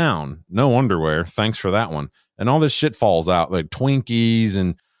pants down, no underwear. Thanks for that one. And all this shit falls out, like Twinkies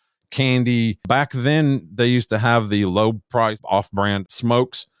and candy. Back then, they used to have the low price off-brand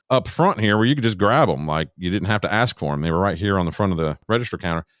smokes up front here where you could just grab them. Like you didn't have to ask for them. They were right here on the front of the register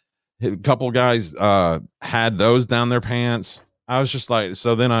counter. A couple of guys had those down their pants. I was just like,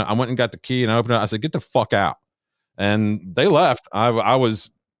 so then I went and got the key and I opened it. I said, get the fuck out. And they left. I was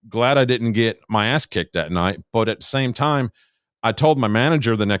glad I didn't get my ass kicked that night. But at the same time, I told my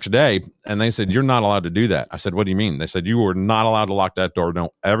manager the next day, and they said, "You're not allowed to do that." I said, "What do you mean?" They said, "You are not allowed to lock that door.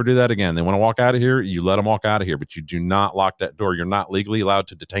 Don't ever do that again. They want to walk out of here, you let them walk out of here, but you do not lock that door. You're not legally allowed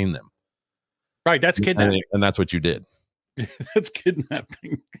to detain them." Right, that's kidnapping. And that's what you did. That's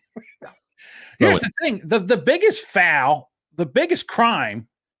kidnapping. Here's the thing: the biggest foul, the biggest crime,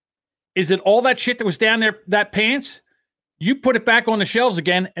 is that all that shit that was down there, that pants, you put it back on the shelves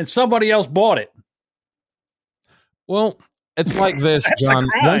again, and somebody else bought it. Well, it's like this, John.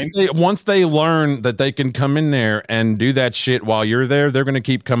 Once they learn that they can come in there and do that shit while you're there, they're going to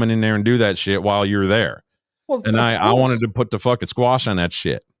keep coming in there and do that shit while you're there. Well, and I wanted to put the fucking squash on that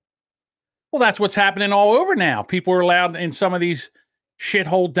shit. Well, that's what's happening all over now. People are allowed in some of these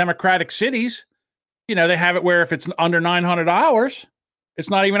shithole democratic cities. You know, they have it where if it's under $900, it's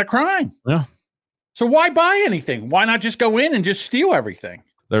not even a crime. Yeah. So why buy anything? Why not just go in and just steal everything?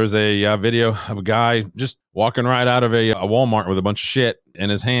 There's a video of a guy just walking right out of a Walmart with a bunch of shit in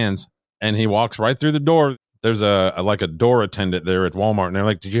his hands, and he walks right through the door. There's a door attendant there at Walmart, and they're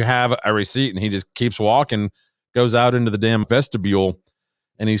like, "Did you have a receipt?" And he just keeps walking, goes out into the damn vestibule,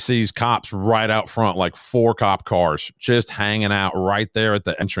 and he sees cops right out front, like 4 cop cars just hanging out right there at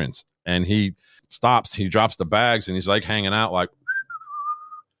the entrance. And he stops, he drops the bags, and he's like hanging out like,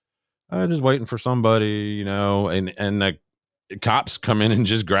 I'm just waiting for somebody, you know, and the cops come in and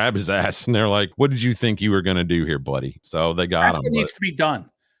just grab his ass, and they're like, "What did you think you were going to do here, buddy?" So they got him. What needs to be done.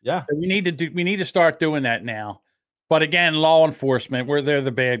 Yeah. We need to start doing that now. But again, law enforcement, they're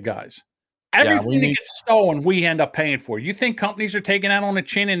the bad guys. Everything that gets stolen, we end up paying for. You think companies are taking that on the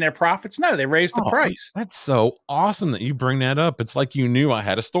chin in their profits? No, they raise the price. That's so awesome that you bring that up. It's like you knew I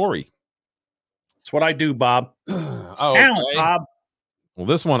had a story. That's what I do, Bob. Talent, Bob. Well,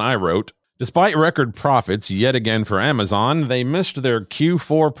 this one I wrote. Despite record profits yet again for Amazon, they missed their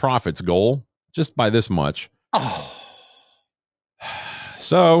Q4 profits goal just by this much. Oh.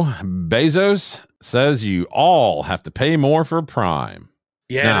 So Bezos says you all have to pay more for Prime.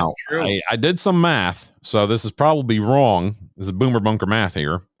 Yeah, now, that's true. I did some math, so this is probably wrong. This is boomer bunker math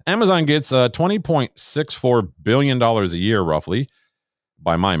here. Amazon gets $20.64 billion a year, roughly,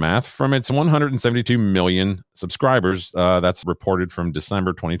 by my math, from its 172 million subscribers. That's reported from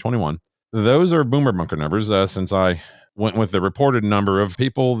December 2021. Those are boomer bunker numbers, since I went with the reported number of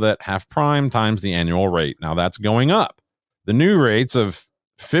people that have Prime times the annual rate. Now that's going up. The new rates of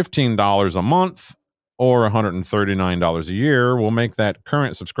 $15 a month or $139 a year will make that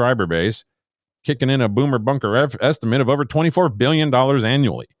current subscriber base, kicking in a boomer bunker estimate of over $24 billion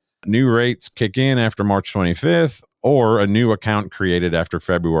annually. New rates kick in after March 25th or a new account created after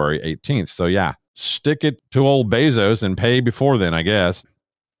February 18th. So yeah, stick it to old Bezos and pay before then, I guess.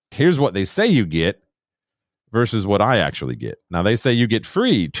 Here's what they say you get versus what I actually get. Now, they say you get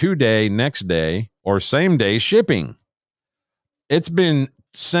free 2-day, next day, or same day shipping. It's been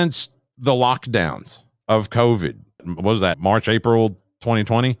since the lockdowns of COVID. What was that, March, April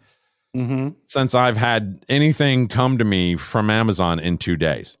 2020? Mm-hmm. Since I've had anything come to me from Amazon in 2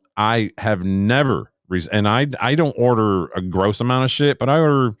 days. I have never, and I don't order a gross amount of shit, but I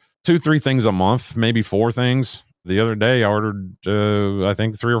order 2-3 things a month, maybe 4 things. The other day I ordered, I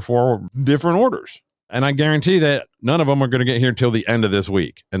think 3 or 4 different orders. And I guarantee that none of them are going to get here till the end of this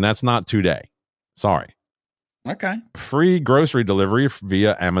week. And that's not today. Sorry. Okay. Free grocery delivery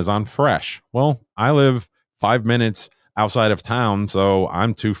via Amazon Fresh. Well, I live 5 minutes outside of town, so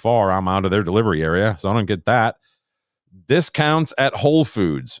I'm too far. I'm out of their delivery area, so I don't get that. Discounts at Whole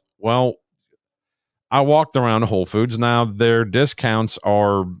Foods. Well, I walked around Whole Foods. Now, their discounts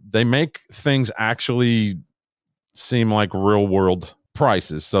they make things actually seem like real world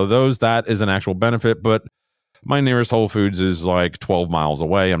prices. So that is an actual benefit, but my nearest Whole Foods is like 12 miles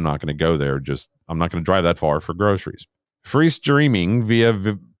away. I'm not going to go there. I'm not going to drive that far for groceries. Free streaming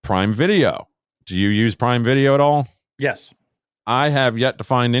via Prime Video. Do you use Prime Video at all? Yes. I have yet to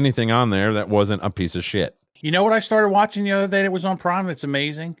find anything on there that wasn't a piece of shit. You know what I started watching the other day that was on Prime that's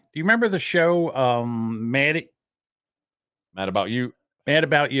amazing? Do you remember the show Mad About You? Mad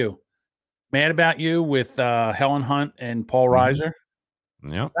About You. Mad About You with Helen Hunt and Paul Reiser.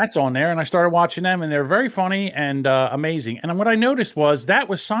 Yeah, that's on there, and I started watching them, and they're very funny and amazing. And what I noticed was that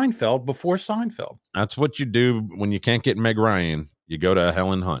was Seinfeld before Seinfeld. That's what you do when you can't get Meg Ryan. You go to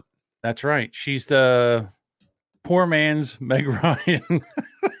Helen Hunt. That's right. She's the poor man's Meg Ryan.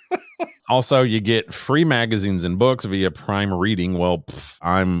 Also, you get free magazines and books via Prime Reading. Well,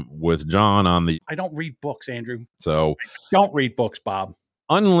 I'm with John on the... I don't read books, Andrew. So... Don't read books, Bob.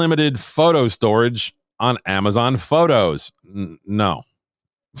 Unlimited photo storage on Amazon Photos. No.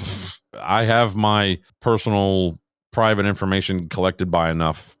 I have my personal private information collected by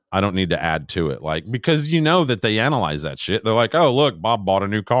enough I don't need to add to it. Like, because you know that they analyze that shit. They're like, oh, look, Bob bought a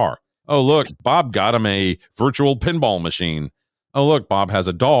new car. Oh, look, Bob got him a virtual pinball machine. Oh, look, Bob has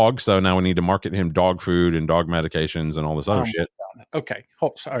a dog. So now we need to market him dog food and dog medications and all this other shit. Okay.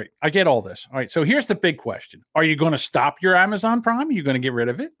 Oh, sorry. I get all this. All right. So here's the big question. Are you going to stop your Amazon Prime? Are you going to get rid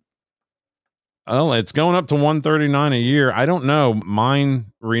of it? Oh, it's going up to $139 a year. I don't know. Mine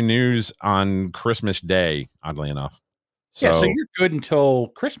renews on Christmas Day, oddly enough. So you're good until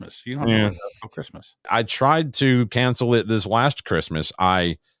Christmas. You don't have to wait until Christmas. I tried to cancel it this last Christmas.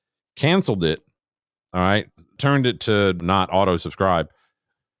 I canceled it. All right. Turned it to not auto subscribe.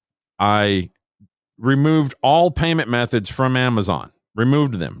 I removed all payment methods from Amazon,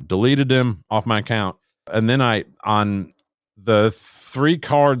 removed them, deleted them off my account. And then on the 3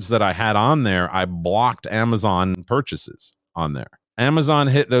 cards that I had on there, I blocked Amazon purchases on there. Amazon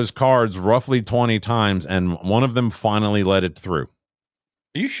hit those cards roughly 20 times, and one of them finally let it through.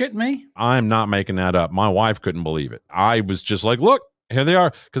 Are you shitting me? I'm not making that up. My wife couldn't believe it. I was just like, look, here they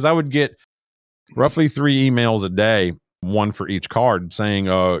are. Because I would get roughly 3 emails a day, one for each card, saying,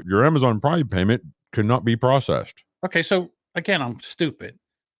 your Amazon Prime payment could not be processed. Okay, so again, I'm stupid.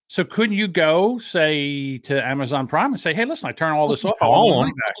 So couldn't you go, say, to Amazon Prime and say, hey, listen, I turn all this off. I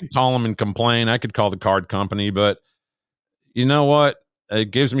could call them and complain. I could call the card company, but you know what?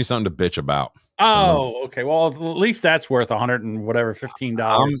 It gives me something to bitch about. Oh, okay. Well, at least that's worth $100 and whatever,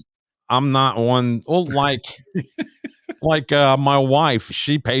 $15. I'm not one. Well, like my wife,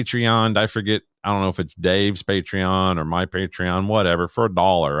 she Patreoned. I forget. I don't know if it's Dave's Patreon or my Patreon, whatever, for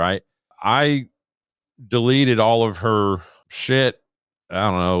 $1, right? I deleted all of her shit. I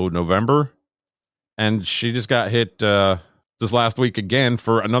don't know, November, and she just got hit this last week again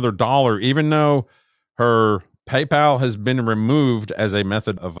for another $1, even though her PayPal has been removed as a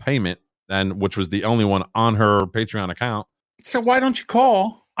method of payment, and which was the only one on her Patreon account. So why don't you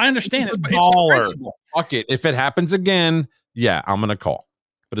call? I understand it, but it's $1. the principle. Fuck it. If it happens again, yeah, I'm gonna call,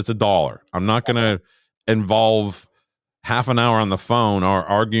 but it's $1. I'm not gonna involve half an hour on the phone or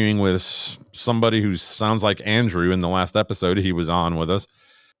arguing with somebody who sounds like Andrew in the last episode he was on with us.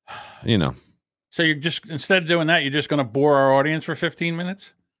 You know. So you're just, instead of doing that, you're just going to bore our audience for 15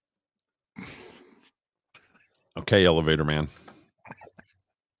 minutes? Okay, elevator man.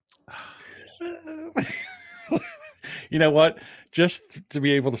 You know what? Just to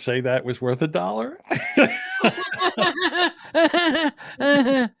be able to say that was worth $1.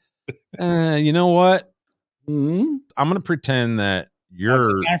 You know what? Mm-hmm. I'm going to pretend that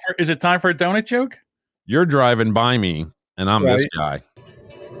you're... Is it time for a donut joke? You're driving by me, and I'm Right. this guy.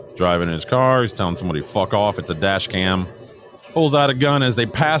 Driving in his car. He's telling somebody, fuck off. It's a dash cam. Pulls out a gun as they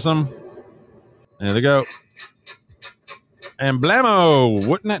pass him. There they go. And blammo!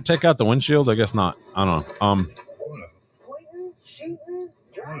 Wouldn't that take out the windshield? I guess not. I don't know.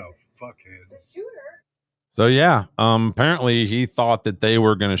 So yeah, apparently he thought that they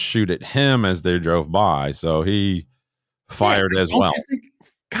were going to shoot at him as they drove by, so he fired as well.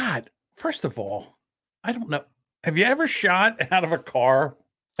 God, first of all, I don't know. Have you ever shot out of a car?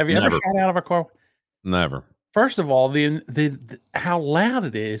 Have you ever shot out of a car? Never. First of all, the how loud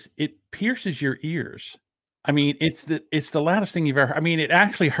it is, it pierces your ears. I mean, it's the loudest thing you've ever. I mean, it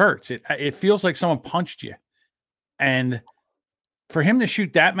actually hurts. It feels like someone punched you, and for him to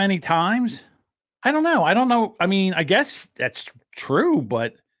shoot that many times, I don't know. I mean, I guess that's true,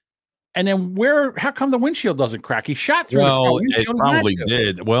 but and then how come the windshield doesn't crack? He shot through the front windshield. It probably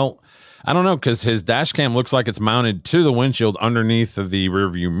did. Well, I don't know, because his dash cam looks like it's mounted to the windshield underneath of the rear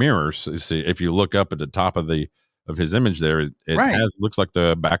view mirror. So see, if you look up at the top of his image there, it looks like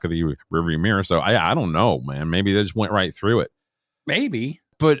the back of the rear view mirror. So I don't know, man. Maybe they just went right through it. Maybe.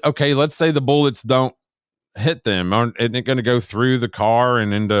 But okay, let's say the bullets don't hit them. Isn't it going to go through the car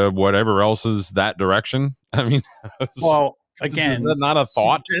and into whatever else is that direction? I mean, well, again, is that not a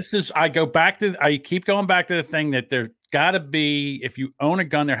thought? I keep going back to the thing that there's got to be, if you own a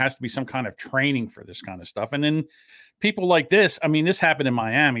gun, there has to be some kind of training for this kind of stuff. And then people like this, I mean, this happened in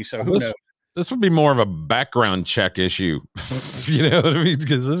Miami, so who knows? This would be more of a background check issue. You know what I mean?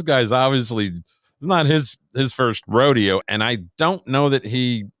 Because this guy's obviously not his first rodeo, and I don't know that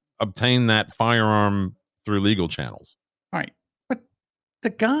he obtained that firearm through legal channels. All right. But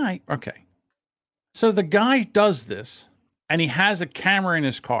the guy, okay. So the guy does this, and he has a camera in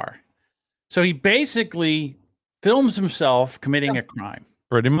his car. So he basically films himself committing a crime.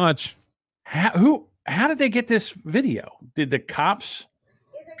 Pretty much. How did they get this video? Did the cops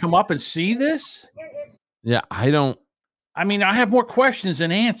come up and see this? Yeah, I mean, I have more questions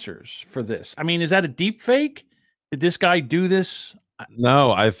than answers for this. I mean, is that a deep fake? Did this guy do this?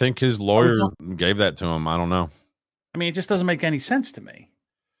 No, I think his lawyer gave that to him. I don't know. I mean, it just doesn't make any sense to me.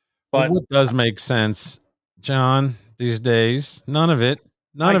 But what does make sense, John, these days? None of it.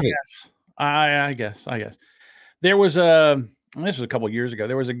 None of it. I guess. There was this was a couple of years ago.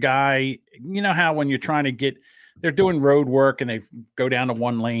 There was a guy, you know how when you're trying to they're doing road work and they go down to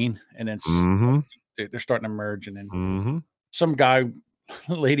one lane and then they're starting to merge. And then some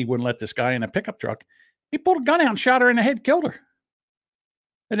lady wouldn't let this guy in a pickup truck. He pulled a gun out and shot her in the head, killed her.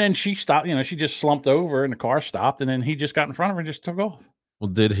 And then she stopped, she just slumped over and the car stopped. And then he just got in front of her and just took off. Well,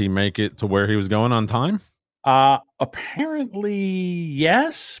 did he make it to where he was going on time? Apparently,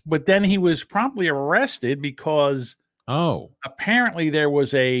 yes. But then he was promptly arrested because apparently there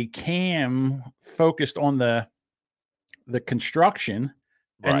was a cam focused on the construction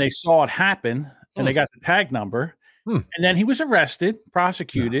and they saw it happen and they got the tag number. And then he was arrested,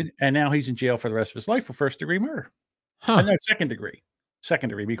 prosecuted, and now he's in jail for the rest of his life for first-degree murder. And no, second degree,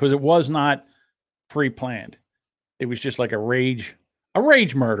 because it was not pre-planned. It was just like a rage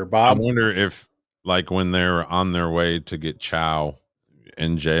murder, Bob. I wonder if, like, when they're on their way to get Chow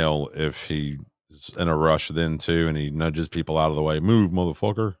in jail, if he's in a rush then too, and he nudges people out of the way. Move,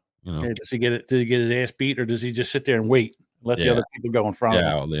 motherfucker. Yeah, does he get it? Did he get his ass beat, or does he just sit there and wait, let the other people go in front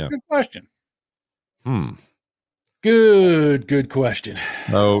of him? Good question. Good question.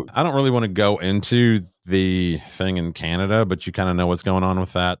 So I don't really want to go into the thing in Canada, but you kind of know what's going on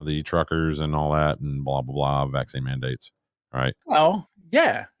with that, the truckers and all that, and blah blah blah, vaccine mandates, right? Well,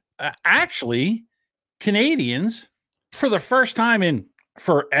 yeah. Actually, Canadians, for the first time in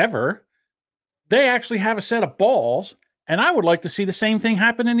forever, they actually have a set of balls. And I would like to see the same thing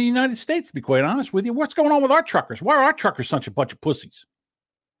happen in the United States, to be quite honest with you. What's going on with our truckers? Why are our truckers such a bunch of pussies?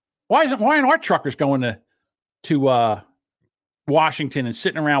 Why aren't our truckers going to Washington and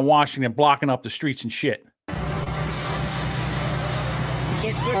sitting around Washington blocking up the streets and shit?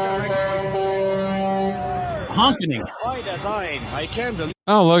 Honking.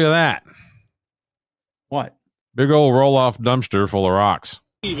 Oh, look at that. What? Big old roll-off dumpster full of rocks.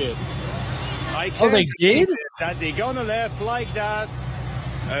 Oh, they did? That they're gonna left like that,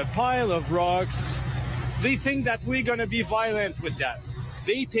 a pile of rocks. They think that we're gonna be violent with that.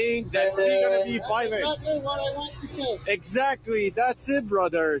 They think that we're gonna be violent. Exactly what I want to say. Exactly, that's it,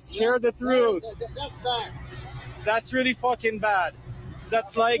 brothers. Share the truth. That's bad. That's really fucking bad.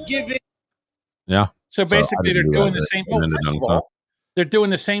 That's like giving. Yeah. So basically, they're doing the same. Well, first of all, they're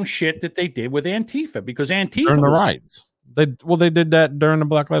doing the same shit that they did with Antifa, because Antifa during the riots. They did that during the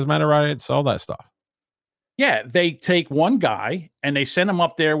Black Lives Matter riots, all that stuff. Yeah, they take one guy and they send him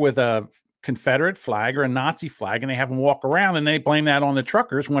up there with a Confederate flag or a Nazi flag, and they have him walk around, and they blame that on the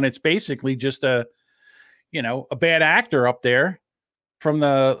truckers when it's basically just a bad actor up there from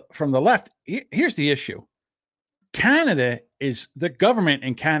the left. Here's the issue. The government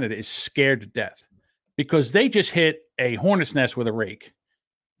in Canada is scared to death because they just hit a hornet's nest with a rake.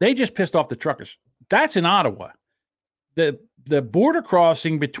 They just pissed off the truckers. That's in Ottawa. The border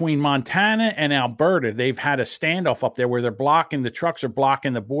crossing between Montana and Alberta, they've had a standoff up there where the trucks are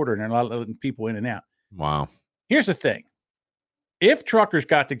blocking the border and they're not letting people in and out. Wow. Here's the thing. If truckers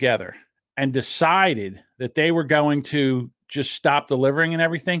got together and decided that they were going to just stop delivering and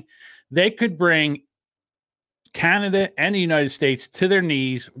everything, they could bring Canada and the United States to their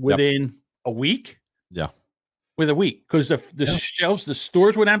knees within a week. Yeah. With a week. Because the shelves, the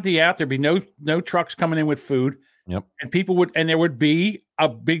stores would empty out. There'd be no trucks coming in with food. Yep. And there would be a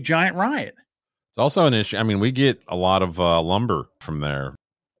big giant riot. It's also an issue. I mean, we get a lot of lumber from there.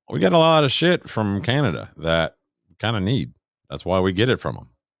 We get a lot of shit from Canada that we kind of need. That's why we get it from them.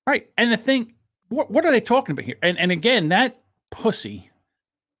 Right. And the thing, what are they talking about here? And again, that pussy,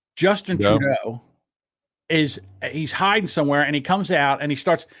 Justin Trudeau, he's hiding somewhere, and he comes out and he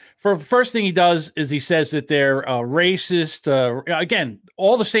starts, for the first thing he does is he says that they're racist. Again,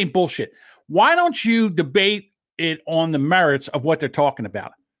 all the same bullshit. Why don't you debate it on the merits of what they're talking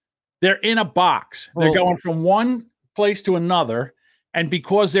about? They're in a box. They're going from one place to another. And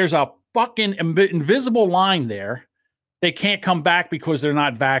because there's a fucking invisible line there, they can't come back because they're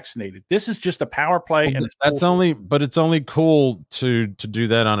not vaccinated. This is just a power play. And it's only cool to do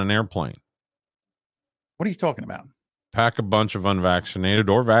that on an airplane. What are you talking about? Pack a bunch of unvaccinated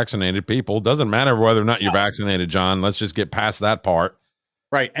or vaccinated people. Doesn't matter whether or not you're vaccinated, John. Let's just get past that part.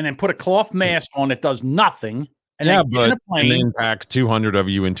 Right. And then put a cloth mask on that does nothing. And then pack 200 of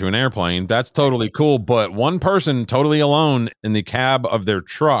you into an airplane. That's totally cool. But one person totally alone in the cab of their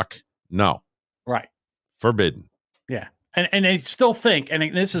truck, no. Right. Forbidden. Yeah. And they still think,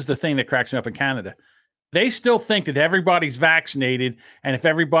 and this is the thing that cracks me up in Canada, they still think that everybody's vaccinated, and if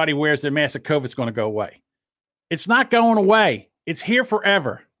everybody wears their mask, the COVID's going to go away. It's not going away. It's here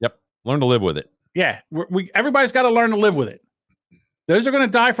forever. Yep. Learn to live with it. Yeah. Everybody's got to learn to live with it. Those are going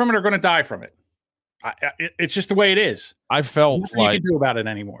to die from it are going to die from it. It's just the way it is. I felt nothing you can do about it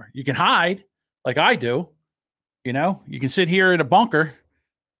anymore. You can hide like I do. You know, you can sit here in a bunker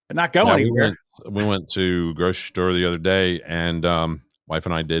and not go anywhere. We went to grocery store the other day, and wife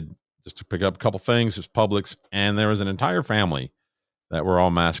and I did just to pick up a couple things. It was Publix, and there was an entire family that were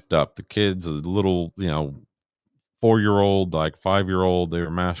all masked up. The kids, a little, 4-year-old, like 5-year-old, they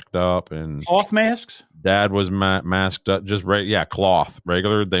were masked up, and cloth masks. Dad was masked up, just cloth,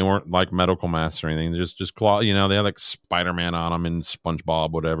 regular. They weren't like medical masks or anything. Just cloth. They had like Spider-Man on them and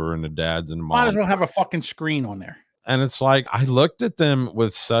SpongeBob, whatever. And the dads and mom. Might as well have a fucking screen on there. And it's like I looked at them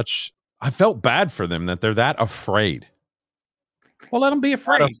with I felt bad for them that they're that afraid. Well, let them be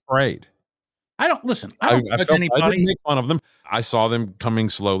afraid. I don't judge anybody. I didn't make fun of them. I saw them coming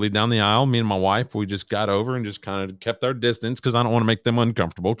slowly down the aisle. Me and my wife, we just got over and just kind of kept our distance because I don't want to make them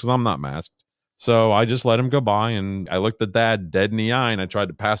uncomfortable because I'm not masked. So I just let him go by, and I looked at Dad dead in the eye, and I tried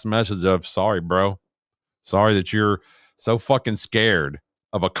to pass the message of, sorry, bro. Sorry that you're so fucking scared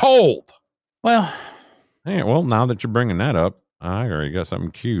of a cold. Well, now that you're bringing that up, I already got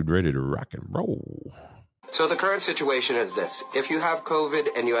something queued, ready to rock and roll. So the current situation is this. If you have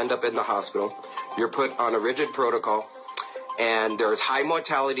COVID and you end up in the hospital, you're put on a rigid protocol, and there's high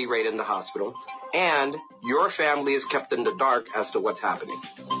mortality rate in the hospital, and your family is kept in the dark as to what's happening.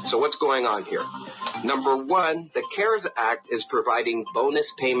 So what's going on here? Number one, the CARES Act is providing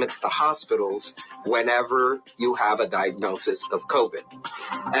bonus payments to hospitals whenever you have a diagnosis of COVID.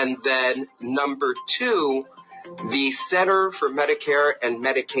 And then number two, the Center for Medicare and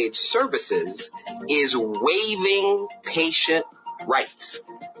Medicaid Services is waiving patient rights.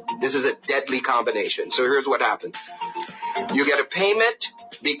 This is a deadly combination. So here's what happens. You get a payment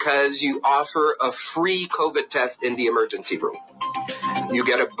because you offer a free COVID test in the emergency room. You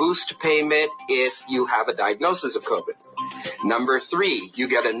get a boost payment if you have a diagnosis of COVID. Number three, you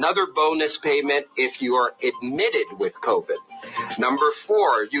get another bonus payment if you are admitted with COVID. Number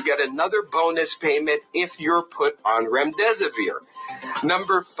four, you get another bonus payment if you're put on remdesivir.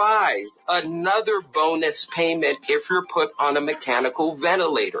 Number five, another bonus payment if you're put on a mechanical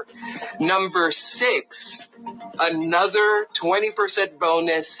ventilator. Number six, another 20%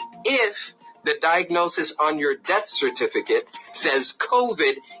 bonus if the diagnosis on your death certificate says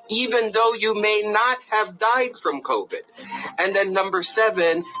COVID, even though you may not have died from COVID. And then number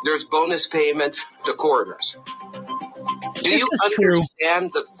seven, there's bonus payments to coroners. Do you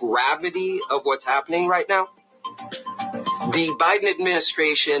understand the gravity of what's happening right now? The Biden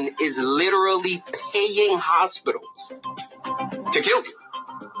administration is literally paying hospitals to kill you.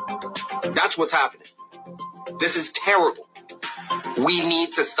 That's what's happening. This is terrible. We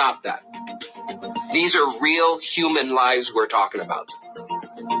need to stop that. These are real human lives we're talking about.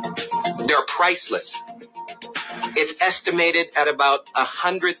 They're priceless. It's estimated at about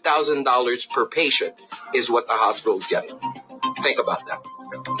 $100,000 per patient is what the hospital is getting. Think about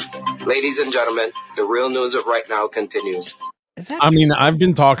that. Ladies and gentlemen, the real news of right now continues. I've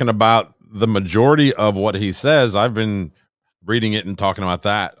been talking about the majority of what he says. I've been reading it and talking about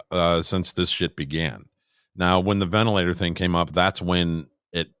that since this shit began. Now, when the ventilator thing came up, that's when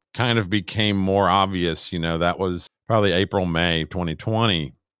it kind of became more obvious. That was probably April, May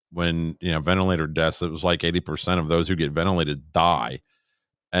 2020 when, ventilator deaths, it was like 80% of those who get ventilated die.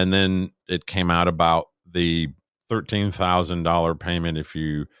 And then it came out about the $13,000 payment if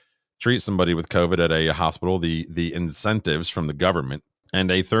you treat somebody with COVID at a hospital, the incentives from the government, and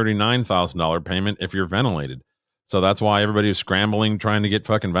a $39,000 payment if you're ventilated. So that's why everybody was scrambling, trying to get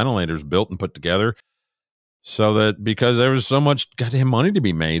fucking ventilators built and put together. So that because there was so much goddamn money to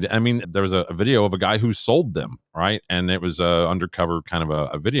be made. There was a video of a guy who sold them, right? And it was a undercover kind of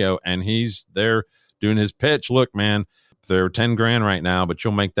a video, and he's there doing his pitch. Look, man, they're 10 grand right now, but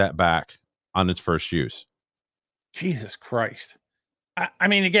you'll make that back on its first use. Jesus Christ.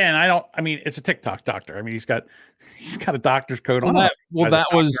 It's a TikTok doctor. He's got a doctor's coat on.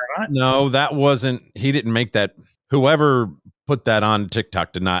 That wasn't, he didn't make that. Whoever put that on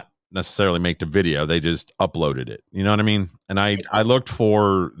TikTok did not necessarily make the video. They just uploaded it. You know what I mean? And I looked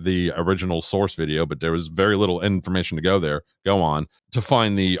for the original source video, but there was very little information to go on to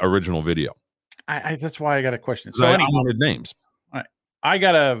find the original video. That's why I got a question. So I wanted names. All right. I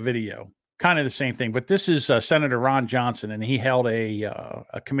got a video, kind of the same thing, but this is Senator Ron Johnson, and he held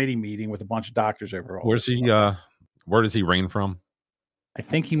a committee meeting with a bunch of doctors overall. Where does he reign from? I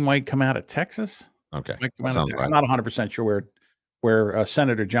think he might come out of Texas. Okay. I'm not 100% sure where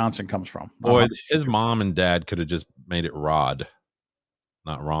Senator Johnson comes from. Boy, his mom and dad could have just made it Rod,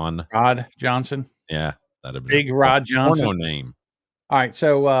 not Ron. Rod Johnson? Yeah. That'd be Big Rod Johnson. No name. All right.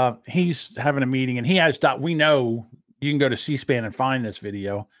 So he's having a meeting, and he has, we know You can go to C-SPAN and find this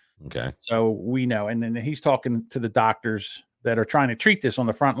video. Okay. So we know. And then he's talking to the doctors that are trying to treat this on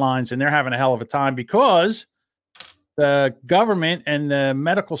the front lines, and they're having a hell of a time because the government and the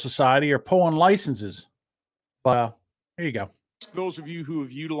medical society are pulling licenses. But here you go. Those of you who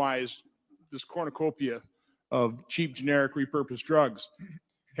have utilized this cornucopia of cheap, generic, repurposed drugs,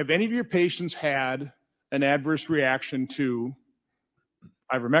 have any of your patients had an adverse reaction to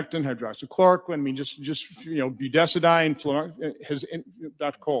ivermectin, hydroxychloroquine? I mean, just budesonide, has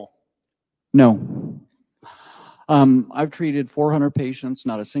Dr. Cole? No. I've treated 400 patients.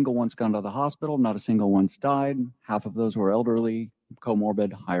 Not a single one's gone to the hospital. Not a single one's died. Half of those were elderly,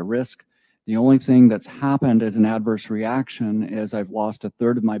 comorbid, high risk. The only thing that's happened as an adverse reaction is I've lost a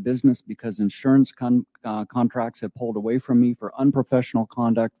third of my business because insurance contracts have pulled away from me for unprofessional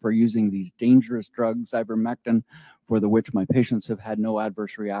conduct for using these dangerous drugs, ivermectin, for the which my patients have had no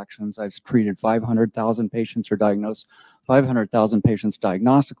adverse reactions. I've treated 500,000 patients or diagnosed 500,000 patients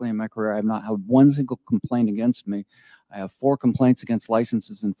diagnostically in my career. I have not had one single complaint against me. I have 4 complaints against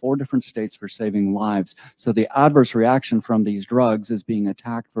licenses in 4 different states for saving lives. So the adverse reaction from these drugs is being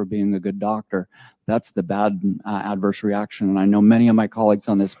attacked for being a good doctor. That's the bad adverse reaction. And I know many of my colleagues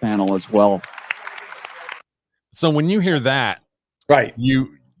on this panel as well. So when you hear that, right, you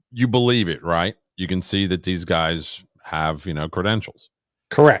believe it, right? You can see that these guys have, credentials.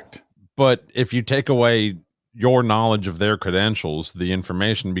 Correct. But if you take away your knowledge of their credentials, the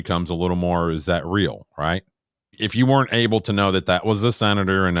information becomes a little more, is that real, right? If you weren't able to know that that was a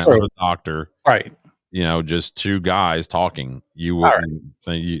senator and that was a doctor, right? Just 2 guys talking, you wouldn't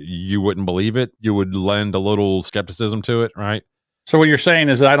you wouldn't believe it. You would lend a little skepticism to it, right? So what you're saying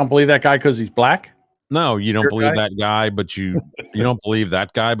is that I don't believe that guy because he's black? No, you don't believe that guy, but you don't believe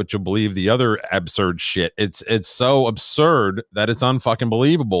that guy, but you'll believe the other absurd shit. It's so absurd that it's unfucking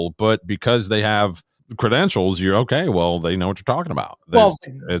believable. But because they have credentials, you're okay. Well, they know what you're talking about. Well,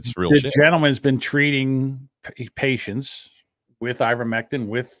 it's real the shit. Gentleman's been treating patients with ivermectin,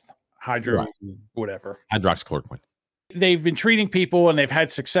 with hydroxychloroquine. They've been treating people and they've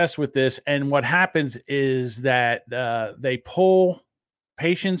had success with this. And what happens is that they pull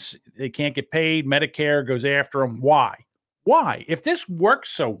patients. They can't get paid. Medicare goes after them. Why? If this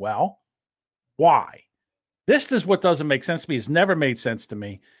works so well, why? This is what doesn't make sense to me. It's never made sense to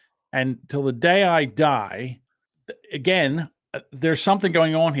me. And till the day I die, again, there's something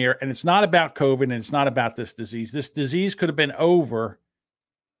going on here, and it's not about COVID, and it's not about this disease. This disease could have been over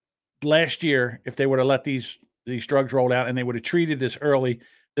last year if they would have let these drugs roll out and they would have treated this early.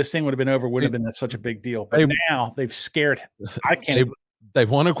 This thing would have been over. Wouldn't have been such a big deal. But now they've scared. I can't. They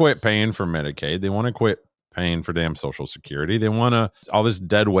want to quit paying for Medicaid. They want to quit paying for damn Social Security. They want to all this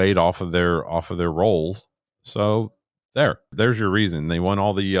dead weight off of their rolls. So there's your reason. They want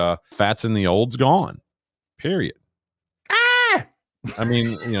all the fats in the olds gone. Period. I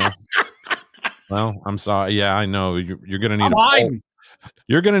mean, well, I'm sorry. Yeah, I know you're going to need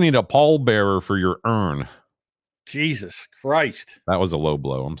you're going to need a pallbearer for your urn. Jesus Christ. That was a low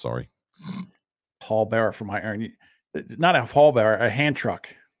blow. I'm sorry. Pallbearer for my urn. Not a pallbearer, a hand truck.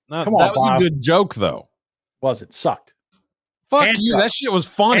 No, Come on, that was Bob. a good joke, though. Was it? Sucked. Fuck hand you. Truck. That shit was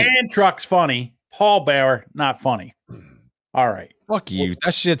funny. Hand truck's funny. Pallbearer, not funny. All right. Fuck you.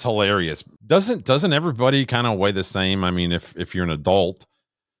 That shit's hilarious. Doesn't everybody kind of weigh the same? I mean, if you're an adult,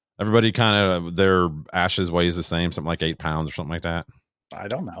 everybody kind of their ashes weighs the same, something like 8 pounds or something like that. I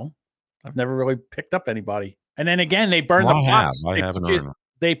don't know. I've never really picked up anybody. And then again, they burn Well, the box.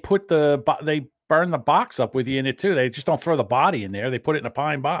 They Burn the box up with you in it too. They just don't throw the body in there. They put it in a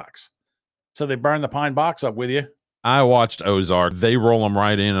pine box. So they burn the pine box up with you. I watched Ozark. They roll them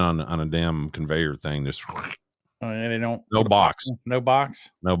right in on a damn conveyor thing. Just and they don't. No box. No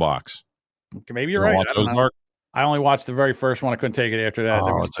box. No box. Okay, maybe you're right. Watch Ozark. I only watched the very first one. I couldn't take it after that.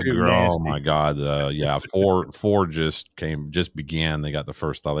 Oh, it's a girl. Oh my God. Yeah. Four just began. They got the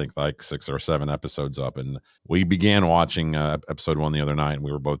first, I think, like 6 or 7 episodes up. And we began watching episode 1 the other night and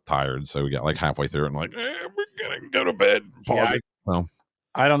we were both tired. So we got like halfway through it and like, we're going to go to bed. Pause it. Well,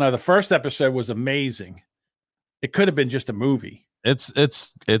 I don't know. The first episode was amazing. It could have been just a movie. It's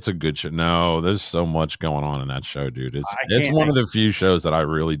a good show. No, there's so much going on in that show, dude. It's one of the few shows that I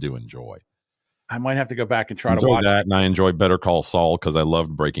really do enjoy. I might have to go back and try to watch that, and I enjoy Better Call Saul because I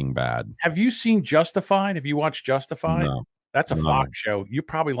loved Breaking Bad. Have you seen Justified? Have you watched Justified? No. That's a Fox show. You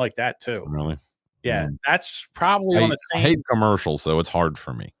probably like that too. Really? Yeah, that's probably on the same. I hate commercials, so it's hard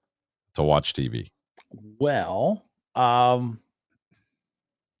for me to watch TV. Well, let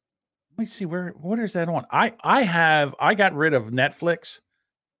me see what is that on? I got rid of Netflix,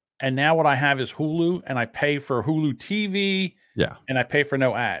 and now what I have is Hulu, and I pay for Hulu TV. Yeah, and I pay for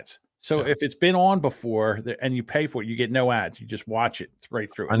no ads. So if it's been on before and you pay for it, you get no ads. You just watch it right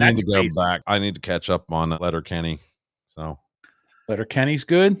through. I And need that's to go amazing. back. I need to catch up on Letterkenny. So Letterkenny's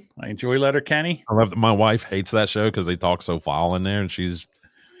good. I enjoy Letterkenny. I love that my wife hates that show because they talk so foul in there, and she's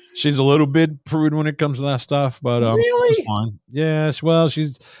a little bit prude when it comes to that stuff. But really, she's fine. Yeah. Well,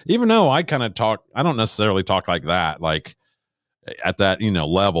 she's, even though I kind of talk, I don't necessarily talk like that, like at that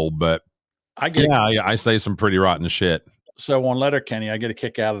level, but I say some pretty rotten shit. So on Letterkenny, I get a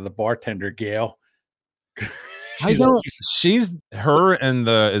kick out of the bartender Gail. She's her and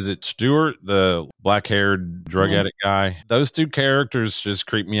is it Stuart, the black haired drug addict guy? Those two characters just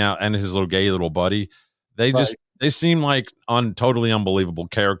creep me out, and his little gay little buddy. They seem like totally unbelievable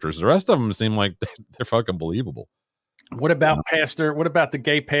characters. The rest of them seem like they're fucking believable. What about Pastor? What about the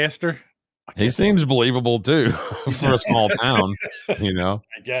gay pastor? He seems believable too for a small town, I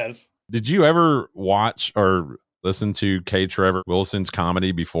guess. Did you ever watch or listen to K. Trevor Wilson's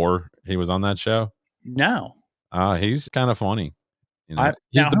comedy before he was on that show? No. He's kind of funny. He's now,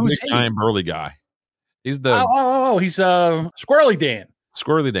 the big giant burly guy. He's the he's Squirrely Dan.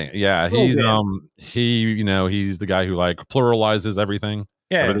 Squirrely Dan. Yeah, he's he's the guy who like pluralizes everything.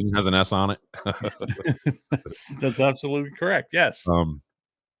 Yeah, everything has an S on it. that's absolutely correct. Yes.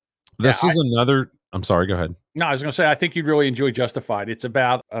 This is another. I'm sorry. Go ahead. No, I was going to say I think you'd really enjoy Justified. It's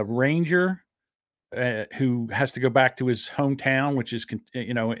about a ranger who has to go back to his hometown, which is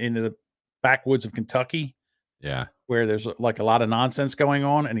in the backwoods of Kentucky. Yeah, where there's like a lot of nonsense going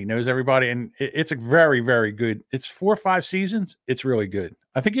on, and he knows everybody, and it's a very, very good. It's 4 or 5 seasons. It's really good.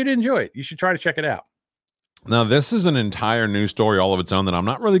 I think you'd enjoy it. You should try to check it out. Now, this is an entire news story all of its own that I'm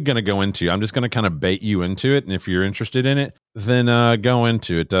not really going to go into. I'm just going to kind of bait you into it, and if you're interested in it, then go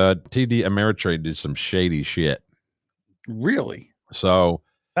into it. TD Ameritrade did some shady shit. Really? So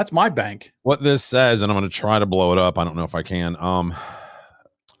that's my bank. What this says, and I'm going to try to blow it up. I don't know if I can.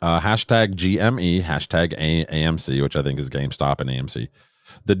 Hashtag GME, hashtag AMC, which I think is GameStop and AMC.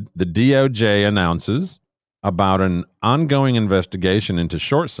 The DOJ announces about an ongoing investigation into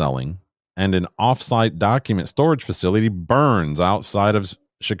short selling, and an off-site document storage facility burns outside of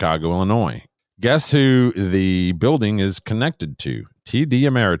Chicago, Illinois. Guess who the building is connected to? TD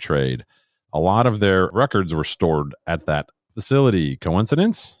Ameritrade. A lot of their records were stored at that facility.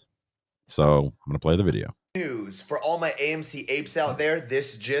 Coincidence? So I'm going to play the video. News for all my AMC apes out there.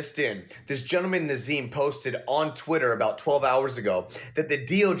 This just in. This gentleman Nazim posted on Twitter about 12 hours ago that the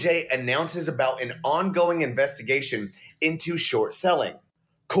DOJ announces about an ongoing investigation into short selling.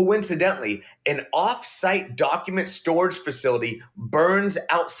 Coincidentally, an off-site document storage facility burns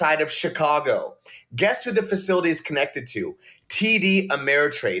outside of Chicago. Guess who the facility is connected to? TD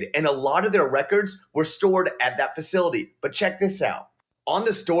Ameritrade, and a lot of their records were stored at that facility. But check this out. On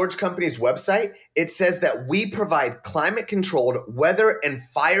the storage company's website, it says that we provide climate-controlled, weather and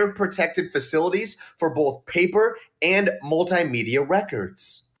fire-protected facilities for both paper and multimedia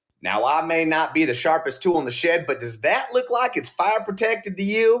records. Now, I may not be the sharpest tool in the shed, but does that look like it's fire-protected to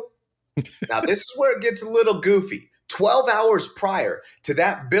you? Now, this is where it gets a little goofy. 12 hours prior to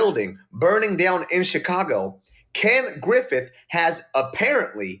that building burning down in Chicago, Ken Griffith has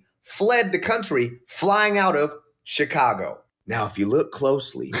apparently fled the country flying out of Chicago. Now, if you look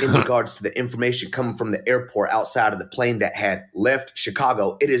closely in regards to the information coming from the airport outside of the plane that had left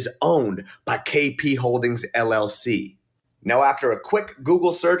Chicago, it is owned by KP Holdings, LLC. Now, after a quick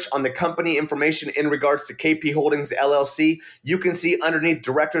Google search on the company information in regards to KP Holdings, LLC, you can see underneath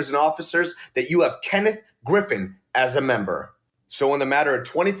directors and officers that you have Kenneth Griffin as a member. So in the matter of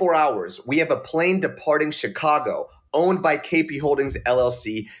 24 hours, we have a plane departing Chicago, owned by KP Holdings,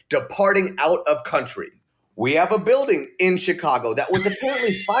 LLC, departing out of country. We have a building in Chicago that was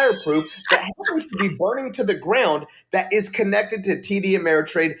apparently fireproof that happens to be burning to the ground that is connected to TD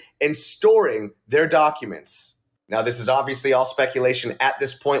Ameritrade and storing their documents. Now, this is obviously all speculation at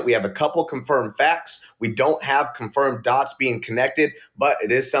this point. We have a couple confirmed facts. We don't have confirmed dots being connected, but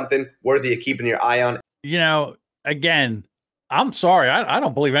it is something worthy of keeping your eye on. Again, I'm sorry. I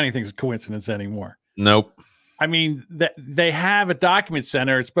don't believe anything's a coincidence anymore. Nope. I mean, they have a document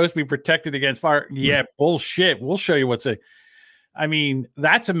center. It's supposed to be protected against fire. Yeah, bullshit. We'll show you what's I mean,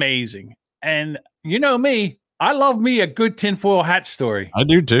 that's amazing. And you know me, I love me a good tinfoil hat story. I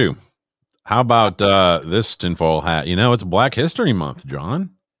do too. How about this tinfoil hat? It's Black History Month,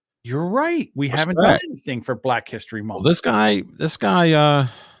 John. You're right. We haven't done anything for Black History Month. Well, this guy,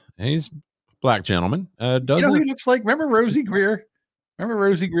 he's a black gentleman. Doesn't who he looks like? Remember Rosie Greer? Remember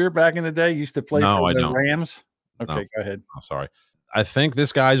Rosie Greer back in the day? Used to play for the Rams. Okay, no. Go ahead. I'm sorry. I think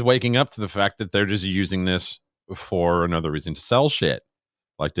this guy's waking up to the fact that they're just using this for another reason to sell shit,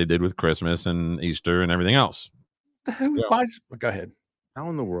 like they did with Christmas and Easter and everything else. Who buys? Go ahead. How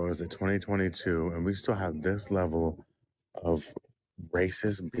in the world is it 2022 and we still have this level of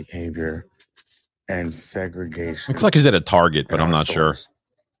racist behavior and segregation? Looks like he's at a Target, but I'm not sure.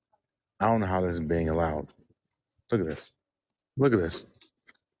 I don't know how this is being allowed. Look at this. Look at this.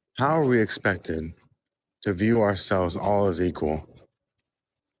 How are we expected to view ourselves all as equal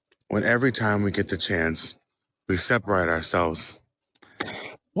when every time we get the chance, we separate ourselves?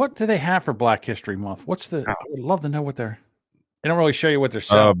 What do they have for Black History Month? I would love to know what they don't really show you what they're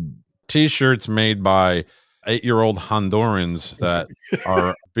selling. T-shirts made by 8-year-old Hondurans that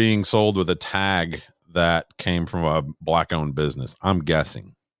are being sold with a tag that came from a Black-owned business. I'm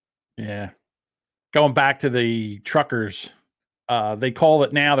guessing. Yeah. Going back to the truckers, they're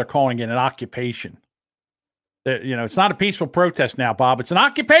calling it an occupation. It's not a peaceful protest now, Bob. It's an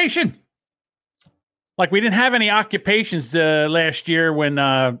occupation. Like we didn't have any occupations last year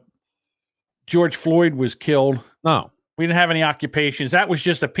when George Floyd was killed. No. We didn't have any occupations. That was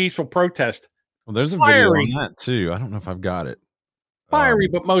just a peaceful protest. Well, there's a video on that too. I don't know if I've got it. Fiery,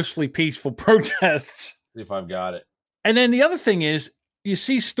 but mostly peaceful protests. See if I've got it. And then the other thing is, you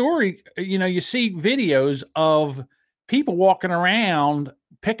see you see videos of people walking around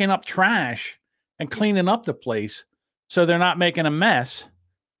picking up trash and cleaning up the place so they're not making a mess.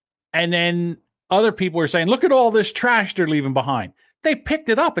 And then other people are saying, look at all this trash they're leaving behind. They picked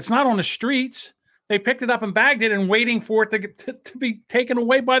it up. It's not on the streets. They picked it up and bagged it and waiting for it to be taken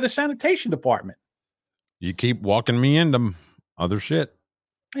away by the sanitation department. You keep walking me into other shit.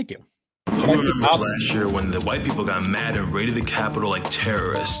 Thank you. Who remembers last year when the white people got mad and raided the Capitol like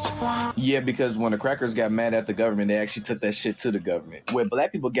terrorists? Yeah, because when the crackers got mad at the government, they actually took that shit to the government. When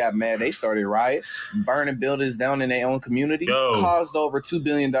black people got mad, they started riots, burning buildings down in their own community, caused over $2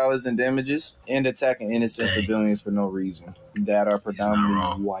 billion in damages, and attacking innocent civilians for no reason that are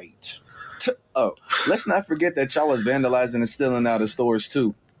predominantly white. Oh, let's not forget that y'all was vandalizing and stealing out of stores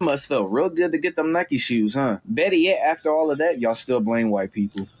too. Must feel real good to get them Nike shoes, huh? Better yet, after all of that, y'all still blame white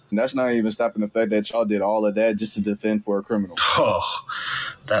people. And that's not even stopping the fact that y'all did all of that just to defend for a criminal. Oh,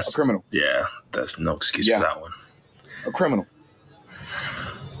 that's a criminal. Yeah, that's no excuse for that one. A criminal.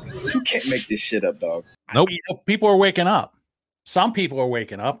 You can't make this shit up, dog. Nope. People are waking up. Some people are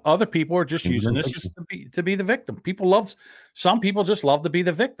waking up. Other people are just using this just to be the victim. Some people just love to be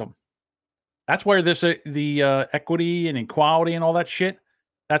the victim. That's where the equity and equality and all that shit.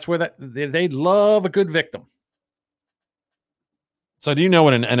 That's where they love a good victim. So do you know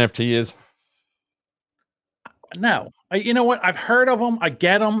what an NFT is? No. You know what? I've heard of them. I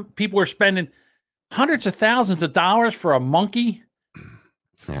get them. People are spending hundreds of thousands of dollars for a monkey.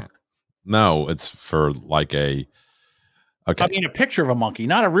 Yeah. No, it's for like a picture of a monkey,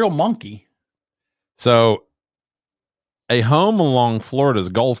 not a real monkey. So a home along Florida's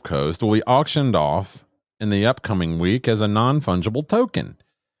Gulf Coast will be auctioned off in the upcoming week as a non-fungible token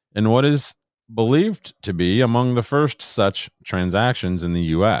in what is believed to be among the first such transactions in the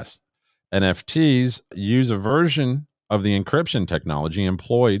U.S. NFTs use a version of the encryption technology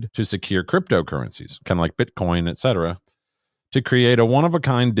employed to secure cryptocurrencies, kind of like Bitcoin, etc., to create a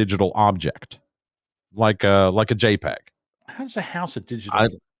one-of-a-kind digital object, like a JPEG. How's a house a digital?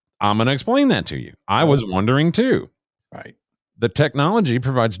 I'm going to explain that to you. I was wondering too. Right. The technology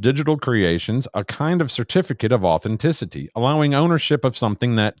provides digital creations a kind of certificate of authenticity, allowing ownership of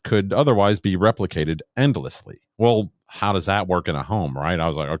something that could otherwise be replicated endlessly. Well, how does that work in a home, right? I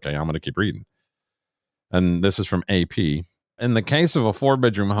was like, okay, I'm going to keep reading. And this is from AP. In the case of a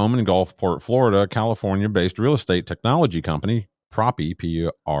 4-bedroom home in Gulfport, Florida, California-based real estate technology company, Propy,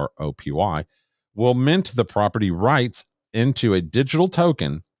 P-R-O-P-Y, will mint the property rights into a digital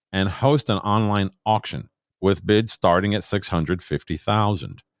token and host an online auction, with bids starting at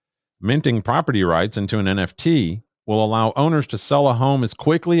 $650,000. Minting property rights into an NFT will allow owners to sell a home as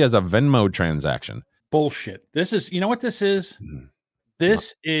quickly as a Venmo transaction. Bullshit. This is, you know what this is?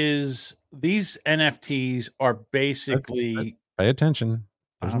 These NFTs are basically... Pay attention.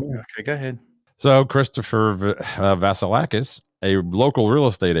 Okay, go ahead. So Christopher Vasilakis, a local real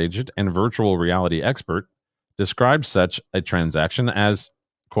estate agent and virtual reality expert, described such a transaction as,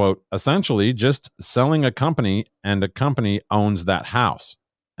 quote, essentially just selling a company and a company owns that house,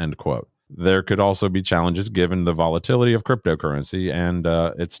 end quote. There could also be challenges given the volatility of cryptocurrency, and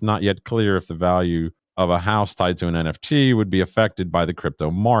it's not yet clear if the value of a house tied to an NFT would be affected by the crypto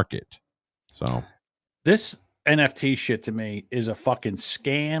market. So this NFT shit to me is a fucking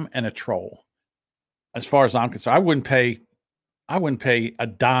scam and a troll. As far as I'm concerned, I wouldn't pay a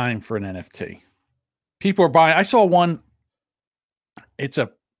dime for an NFT. People are buying. I saw one. It's a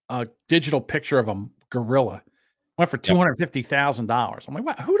digital picture of a gorilla. Went for $250,000. I'm like,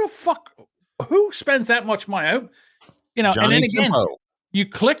 what? Who the fuck? Who spends that much money? And then again, You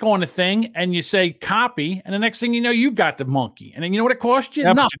click on the thing and you say copy, and the next thing you know, you got the monkey. And then you know what it cost you?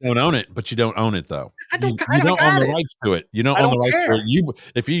 Yeah, Nothing. but you don't own it. But you don't own it though. I don't. You don't own the it. rights to it. You don't I own the don't rights care. to it.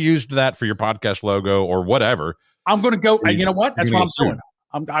 If you used that for your podcast logo or whatever, I'm going to go. You know what? That's what I'm doing.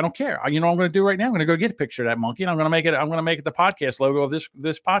 I don't care. You know what I'm going to do right now? I'm going to go get a picture of that monkey, and I'm going to make it the podcast logo of this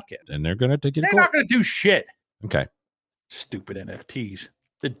podcast. And they're going to take it. They're not going to do shit. Okay. Stupid NFTs.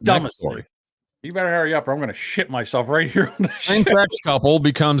 The dumbest thing. You better hurry up, or I'm going to shit myself right here on the show. Same-sex couple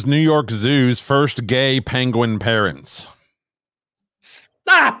becomes New York Zoo's first gay penguin parents.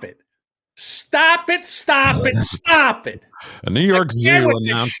 Stop it! Stop it! Stop it! Stop it! A New York Zoo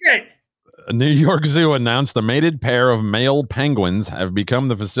announced the mated pair of male penguins have become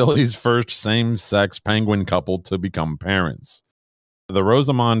the facility's first same-sex penguin couple to become parents. The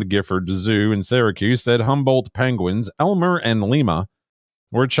Rosamond Gifford Zoo in Syracuse said Humboldt penguins, Elmer and Lima,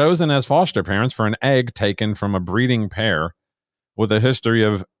 were chosen as foster parents for an egg taken from a breeding pair with a history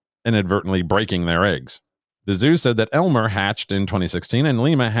of inadvertently breaking their eggs. The zoo said that Elmer hatched in 2016 and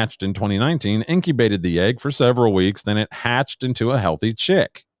Lima hatched in 2019, incubated the egg for several weeks, then it hatched into a healthy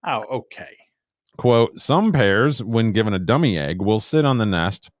chick. Oh, okay. Quote, some pairs, when given a dummy egg, will sit on the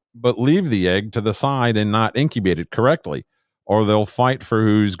nest, but leave the egg to the side and not incubate it correctly, or they'll fight for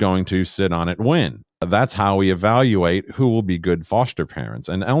who's going to sit on it when. That's how we evaluate who will be good foster parents.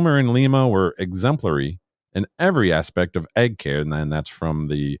 And Elmer and Lima were exemplary in every aspect of egg care. And then that's from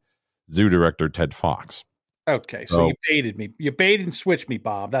the zoo director, Ted Fox. Okay, so you baited me. You baited and switched me,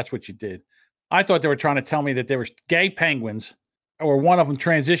 Bob. That's what you did. I thought they were trying to tell me that there were gay penguins, or one of them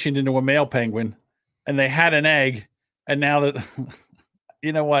transitioned into a male penguin, and they had an egg. And now that,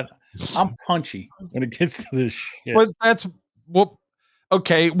 you know what? I'm punchy when it gets to this shit.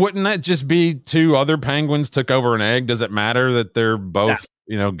 Okay, wouldn't that just be two other penguins took over an egg? Does it matter that they're both,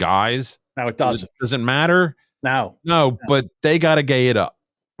 guys? No, it doesn't. Does it matter? No, but they got to gay it up.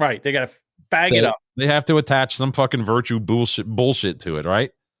 Right. They got to fag it up. They have to attach some fucking virtue bullshit to it,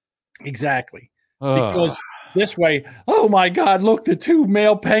 right? Exactly. Because this way, oh my God, look, the two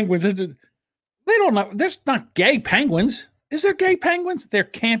male penguins. They don't know. There's not gay penguins. Is there gay penguins? There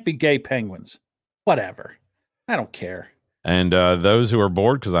can't be gay penguins. Whatever. I don't care. And those who are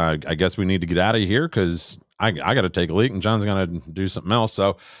bored, because I guess we need to get out of here because I got to take a leak and John's going to do something else.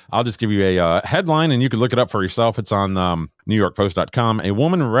 So I'll just give you a headline and you can look it up for yourself. It's on NewYorkPost.com. A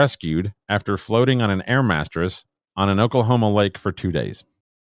woman rescued after floating on an air mattress on an Oklahoma lake for 2 days.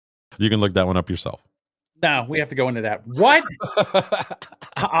 You can look that one up yourself. No, we have to go into that. What?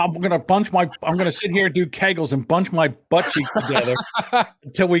 I'm gonna sit here and do kegels and bunch my butt cheeks together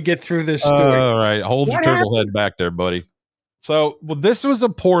until we get through this story. All right, hold your turtle head back there, buddy. So, this was a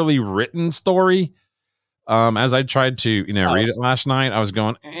poorly written story. As I tried to, read it last night, I was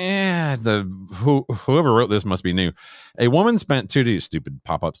going, whoever wrote this must be new. A woman spent 2 days, stupid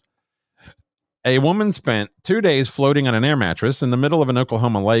pop-ups. A woman spent 2 days floating on an air mattress in the middle of an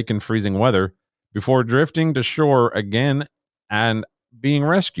Oklahoma lake in freezing weather before drifting to shore again and being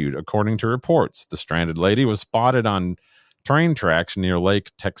rescued, according to reports. The stranded lady was spotted on train tracks near Lake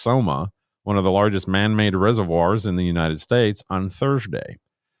Texoma, one of the largest man-made reservoirs in the United States, on Thursday.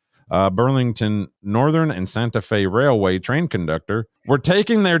 Burlington Northern and Santa Fe Railway train conductor were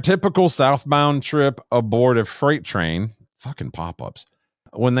taking their typical southbound trip aboard a freight train. Fucking pop-ups.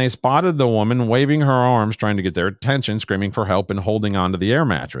 When they spotted the woman waving her arms, trying to get their attention, screaming for help, and holding onto the air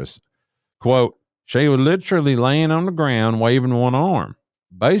mattress. Quote, she was literally laying on the ground waving one arm,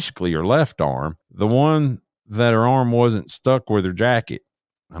 basically her left arm, the one that her arm wasn't stuck with her jacket.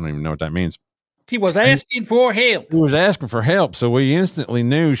 I don't even know what that means. He was asking for help. He was asking for help, so we instantly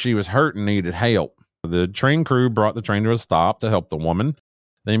knew she was hurt and needed help. The train crew brought the train to a stop to help the woman.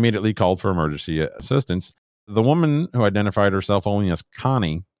 They immediately called for emergency assistance. The woman, who identified herself only as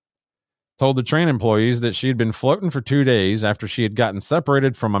Connie, told the train employees that she had been floating for 2 days after she had gotten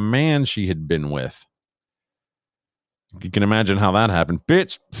separated from a man she had been with. You can imagine how that happened.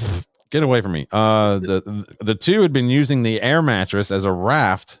 Bitch, get away from me. The two had been using the air mattress as a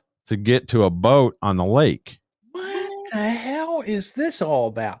raft to get to a boat on the lake. What the hell is this all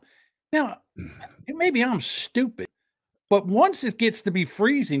about? Now, maybe I'm stupid, but once it gets to be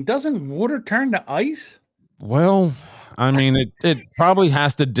freezing, doesn't water turn to ice? Well, I mean, it probably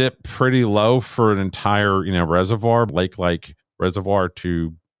has to dip pretty low for an entire, reservoir, lake-like reservoir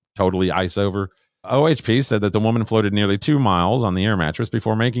to totally ice over. OHP said that the woman floated nearly 2 miles on the air mattress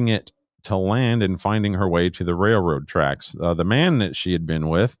before making it to land and finding her way to the railroad tracks. The man that she had been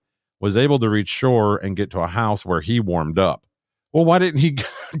with was able to reach shore and get to a house where he warmed up. Well, why didn't he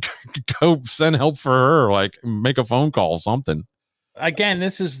go send help for her? Like, make a phone call, something. Again,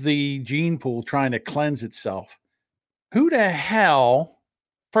 this is the gene pool trying to cleanse itself. Who the hell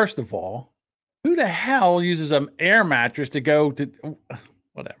First of all, who the hell uses an air mattress to go to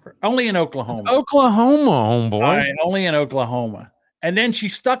whatever? Only in Oklahoma. It's Oklahoma, homeboy. All right, only in Oklahoma. And then she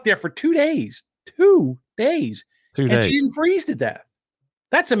stuck there for 2 days. 2 days. 2 and days. she didn't freeze to death.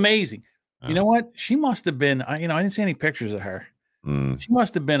 That's amazing. You know what? She must have been, I didn't see any pictures of her. She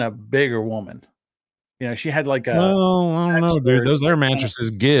must have been a bigger woman. She had like a. Well, I don't know, dude. Those air mattresses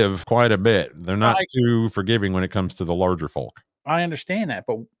give quite a bit. They're not too forgiving when it comes to the larger folk. I understand that,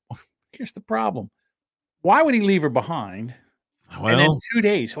 but here's the problem. Why would he leave her behind? Well, and then 2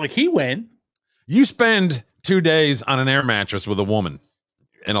 days, like he went. You spend 2 days on an air mattress with a woman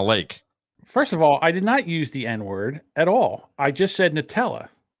in a lake. First of all, I did not use the N word at all. I just said Nutella.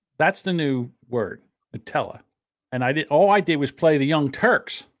 That's the new word, Nutella. And all I did was play the Young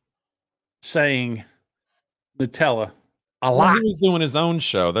Turks saying Nutella a lot. Well, he was doing his own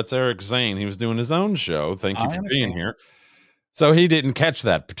show. That's Eric Zane. He was doing his own show. Thank you for being here. So he didn't catch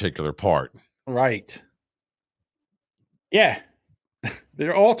that particular part. Right. Yeah.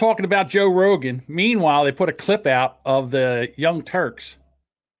 They're all talking about Joe Rogan. Meanwhile, they put a clip out of the Young Turks.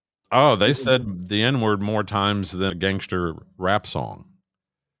 Oh, they said the N-word more times than a gangster rap song.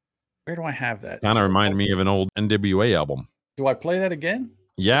 Where do I have that? Kind of reminded me of an old NWA album. Do I play that again?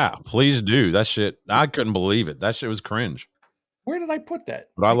 Yeah, please do. That shit, I couldn't believe it. That shit was cringe. Where did I put that?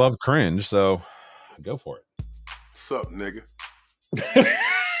 But I love cringe, so go for it. What's up, nigga?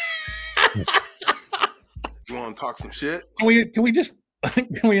 You want to talk some shit? Can we just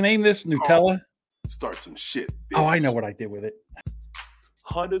can we name this Nutella? Start some shit. Bitch. Oh, I know what I did with it.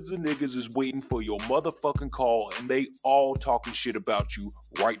 Hundreds of niggas is waiting for your motherfucking call, and they all talking shit about you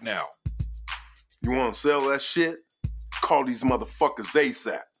right now. You want to sell that shit? Call these motherfuckers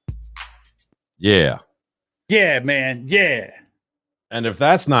ASAP. Yeah. Yeah, man. Yeah. And if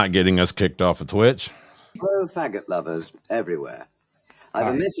that's not getting us kicked off of Twitch. Hello, faggot lovers everywhere. I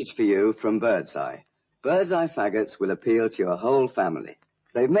have a message for you from Birdseye. Birdseye faggots will appeal to your whole family.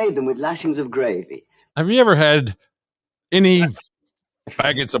 They've made them with lashings of gravy. Have you ever had any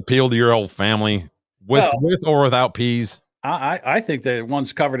faggots appeal to your whole family with or without peas? I think the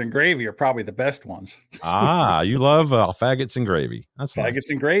ones covered in gravy are probably the best ones. You love faggots and gravy. That's faggots nice.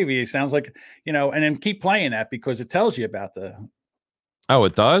 and gravy. It sounds like, and then keep playing that because it tells you about the. Oh,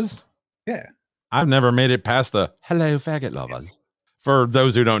 it does? Yeah. I've never made it past the hello, faggot lovers. For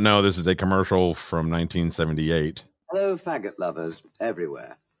those who don't know, this is a commercial from 1978. Hello, faggot lovers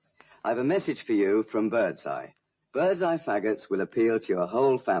everywhere. I have a message for you from Birdseye. Birdseye faggots will appeal to your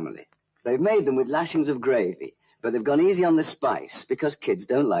whole family. They've made them with lashings of gravy, but they've gone easy on the spice because kids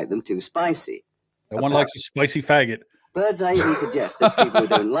don't like them too spicy. No one likes a spicy faggot. Birdseye even suggests that people who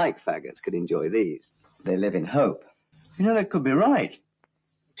don't like faggots could enjoy these. They live in hope. That could be right.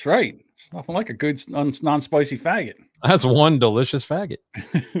 That's right. It's nothing like a good non-spicy faggot. That's one delicious faggot.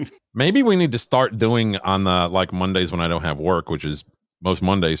 Maybe we need to start doing on the Mondays when I don't have work, which is most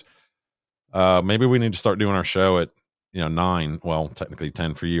Mondays. Maybe we need to start doing our show at 9. Well, technically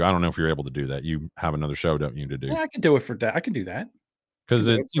 10 for you. I don't know if you're able to do that. You have another show, don't you, to do? Yeah, I can do it for that. I can do that because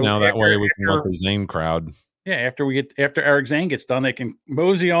it's that way we can let the Zane crowd. Yeah, after Eric Zane gets done, they can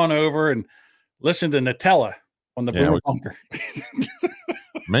mosey on over and listen to Nutella on the Boomer Bunker.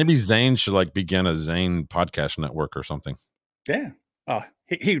 Maybe Zane should begin a Zane podcast network or something. Yeah.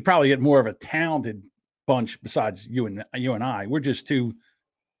 He'd probably get more of a talented bunch besides you and I. We're just two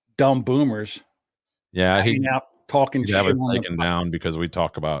dumb boomers. Yeah. He'd out talking shit. Have us taken down because we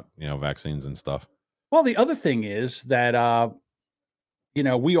talk about, vaccines and stuff. Well, the other thing is that,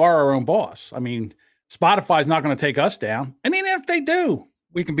 we are our own boss. I mean, Spotify's not going to take us down. I mean, if they do,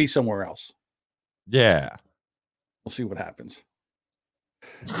 we can be somewhere else. Yeah. We'll see what happens.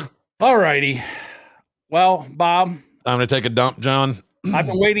 All righty. Well, Bob. Time to take a dump, John. I've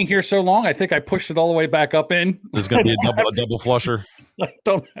been waiting here so long. I think I pushed it all the way back up in. There's going to be a double flusher. I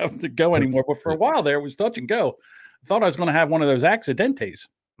don't have to go anymore. But for a while there, it was touch and go. I thought I was going to have one of those accidentes.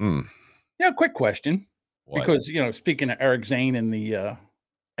 Quick question. What? Because, speaking of Eric Zane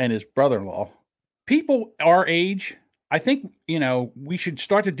and his brother-in-law, people our age, I think, we should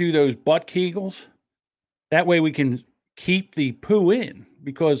start to do those butt kegels. That way we can keep the poo in.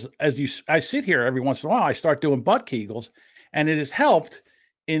 Because I sit here every once in a while, I start doing butt kegels, and it has helped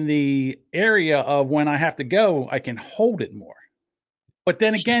in the area of when I have to go, I can hold it more. But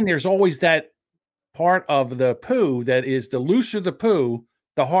then again, there's always that part of the poo that is the looser the poo,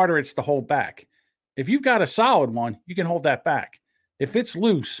 the harder it's to hold back. If you've got a solid one, you can hold that back. If it's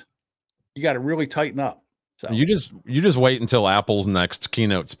loose, you got to really tighten up. So you just wait until Apple's next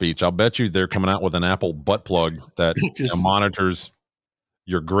keynote speech. I'll bet you they're coming out with an Apple butt plug that monitors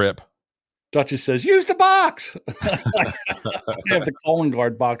your grip. Duchess says, use the box. I have the colon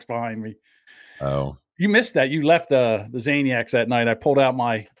guard box behind me. Oh. You missed that. You left the Zaniacs that night.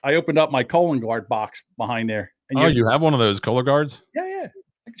 I opened up my colon guard box behind there. And you have one of those color guards? Yeah.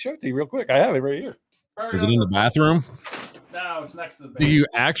 I can show it to you real quick. I have it right here. Is it in the bathroom? No, it's next to the bed. Do you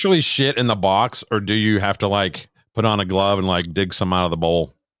actually shit in the box, or do you have to like put on a glove and like dig some out of the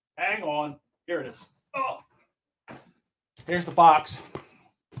bowl? Hang on. Here it is. Oh. Here's the box.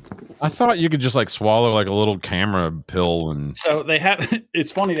 I thought you could just like swallow like a little camera pill and. So they have.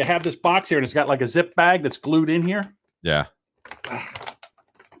 It's funny. They have this box here, and it's got like a zip bag that's glued in here. Yeah.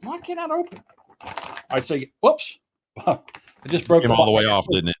 Why can't I open? I say, whoops. I just broke all the way off,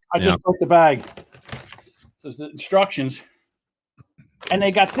 didn't it? I just broke the bag. So it's the instructions. And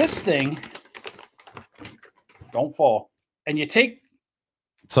they got this thing. Don't fall. And you take.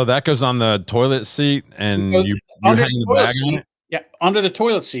 So that goes on the toilet seat, and you hang the bag on it? Yeah, under the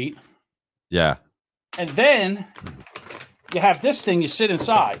toilet seat. Yeah. And then you have this thing you sit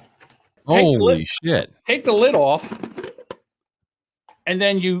inside. Holy shit. Take the lid off. And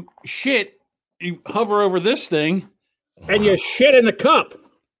then you hover over this thing, and you shit in the cup.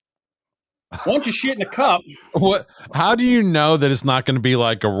 Once you shit in the cup. What? How do you know that it's not going to be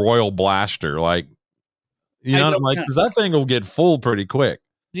like a royal blaster? Like, you know, like, because that thing will get full pretty quick.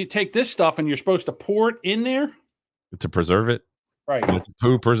 You take this stuff, and you're supposed to pour it in there. To preserve it? Right. It's a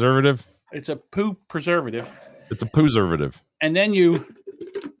poo preservative? It's a poo preservative. It's a preservative. And then you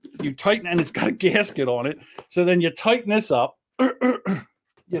tighten, and it's got a gasket on it. So then you tighten this up.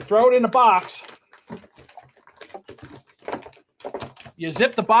 You throw it in the box. You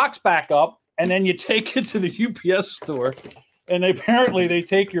zip the box back up, and then you take it to the UPS store. And apparently they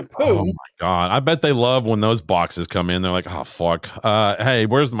take your poo. Oh my God. I bet they love when those boxes come in. They're like, oh, fuck. Hey,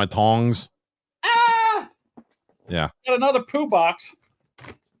 where's my tongs? Yeah. Got another poo box.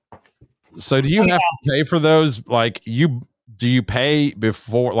 So do you have to pay for those? Like, do you pay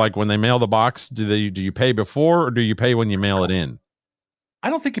before, like when they mail the box? Do you pay before, or do you pay when you mail it in? I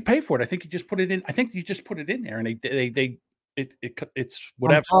don't think you pay for it. I think you just put it in. I think you just put it in there, and it's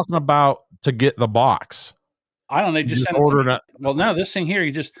whatever. I'm talking about to get the box. I don't know. They just send order it. Well, now this thing here,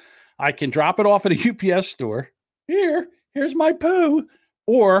 I can drop it off at a UPS store. Here's my poo.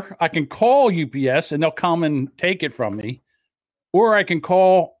 Or I can call UPS and they'll come and take it from me. Or I can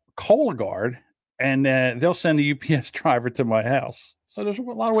call Cologuard and they'll send a UPS driver to my house. So there's a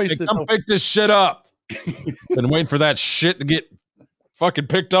lot of ways to come pick this shit up. Been waiting for that shit to get fucking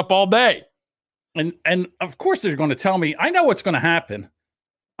picked up all day. And of course they're going to tell me, I know what's going to happen.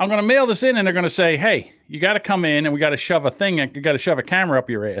 I'm going to mail this in and they're going to say, hey, you got to come in and we got to shove a camera up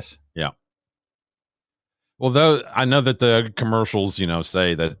your ass. Yeah. Well, though I know that the commercials,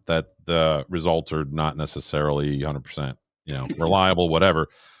 say that the results are not necessarily 100%, reliable, whatever.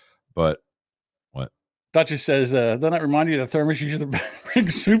 But what? Duchess says, doesn't that remind you of the thermos you used to bring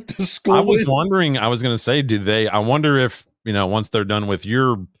soup to school? I was wondering, I was going to say, I wonder if, once they're done with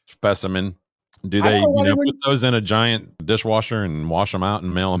your specimen, do they put those in a giant dishwasher and wash them out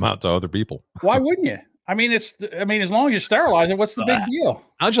and mail them out to other people? Why wouldn't you? I mean, as long as you sterilize it, what's the big deal?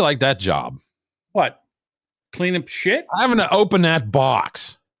 How'd you like that job? What? Clean up shit? Having to open that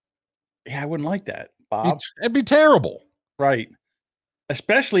box. Yeah, I wouldn't like that, Bob. It'd be terrible. Right.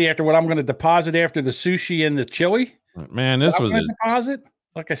 Especially after what I'm going to deposit after the sushi and the chili. Man, this was a deposit.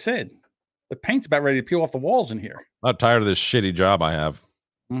 Like I said, the paint's about ready to peel off the walls in here. I'm tired of this shitty job I have.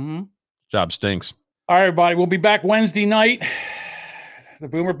 Mm-hmm. Job stinks. All right, everybody. We'll be back Wednesday night. The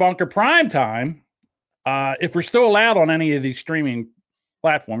Boomer Bunker prime time. If we're still allowed on any of these streaming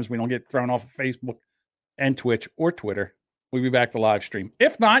platforms, we don't get thrown off of Facebook and Twitch or Twitter. We'll be back to live stream.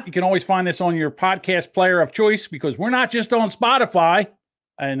 If not, you can always find this on your podcast player of choice because we're not just on Spotify.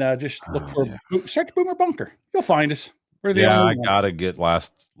 And just look search Boomer Bunker. You'll find us. We're the only one. Gotta get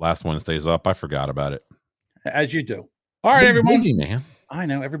last Wednesdays up. I forgot about it. As you do. All right, everyone. Busy, man. I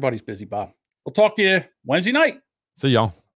know everybody's busy, Bob. We'll talk to you Wednesday night. See y'all.